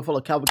 Y'all go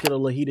follow Calvin Killer,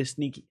 LilHood,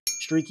 Sneaky,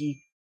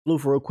 Streaky,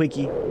 FluFr real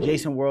quickie,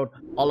 Jason World,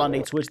 all on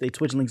their Twitch. Their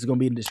Twitch links are gonna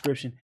be in the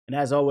description. And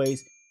as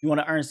always, if you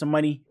want to earn some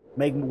money,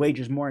 make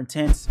wagers more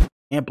intense,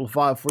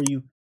 amplify for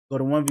you, go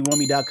to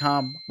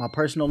 1v1me.com. My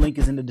personal link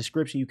is in the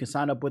description. You can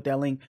sign up with that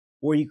link,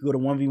 or you can go to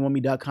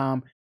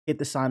 1v1me.com, hit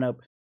the sign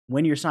up.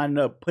 When you're signing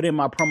up, put in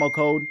my promo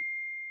code,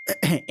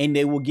 and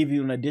they will give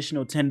you an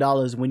additional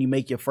 $10 when you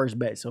make your first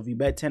bet. So if you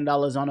bet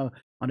 $10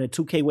 on a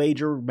 2K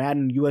wager,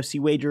 Madden,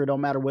 UFC wager, it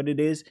don't matter what it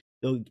is,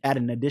 they'll add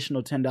an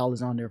additional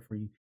 $10 on there for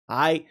you. All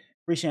right.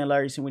 Appreciate it,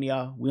 Larry. See when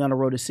y'all. We on the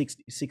road to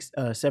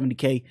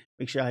 70K.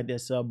 Make sure I hit that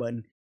sub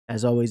button.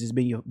 As always, it's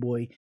been your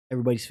boy,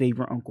 everybody's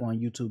favorite uncle on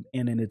YouTube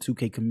and in the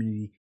 2K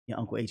community, your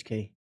Uncle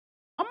HK.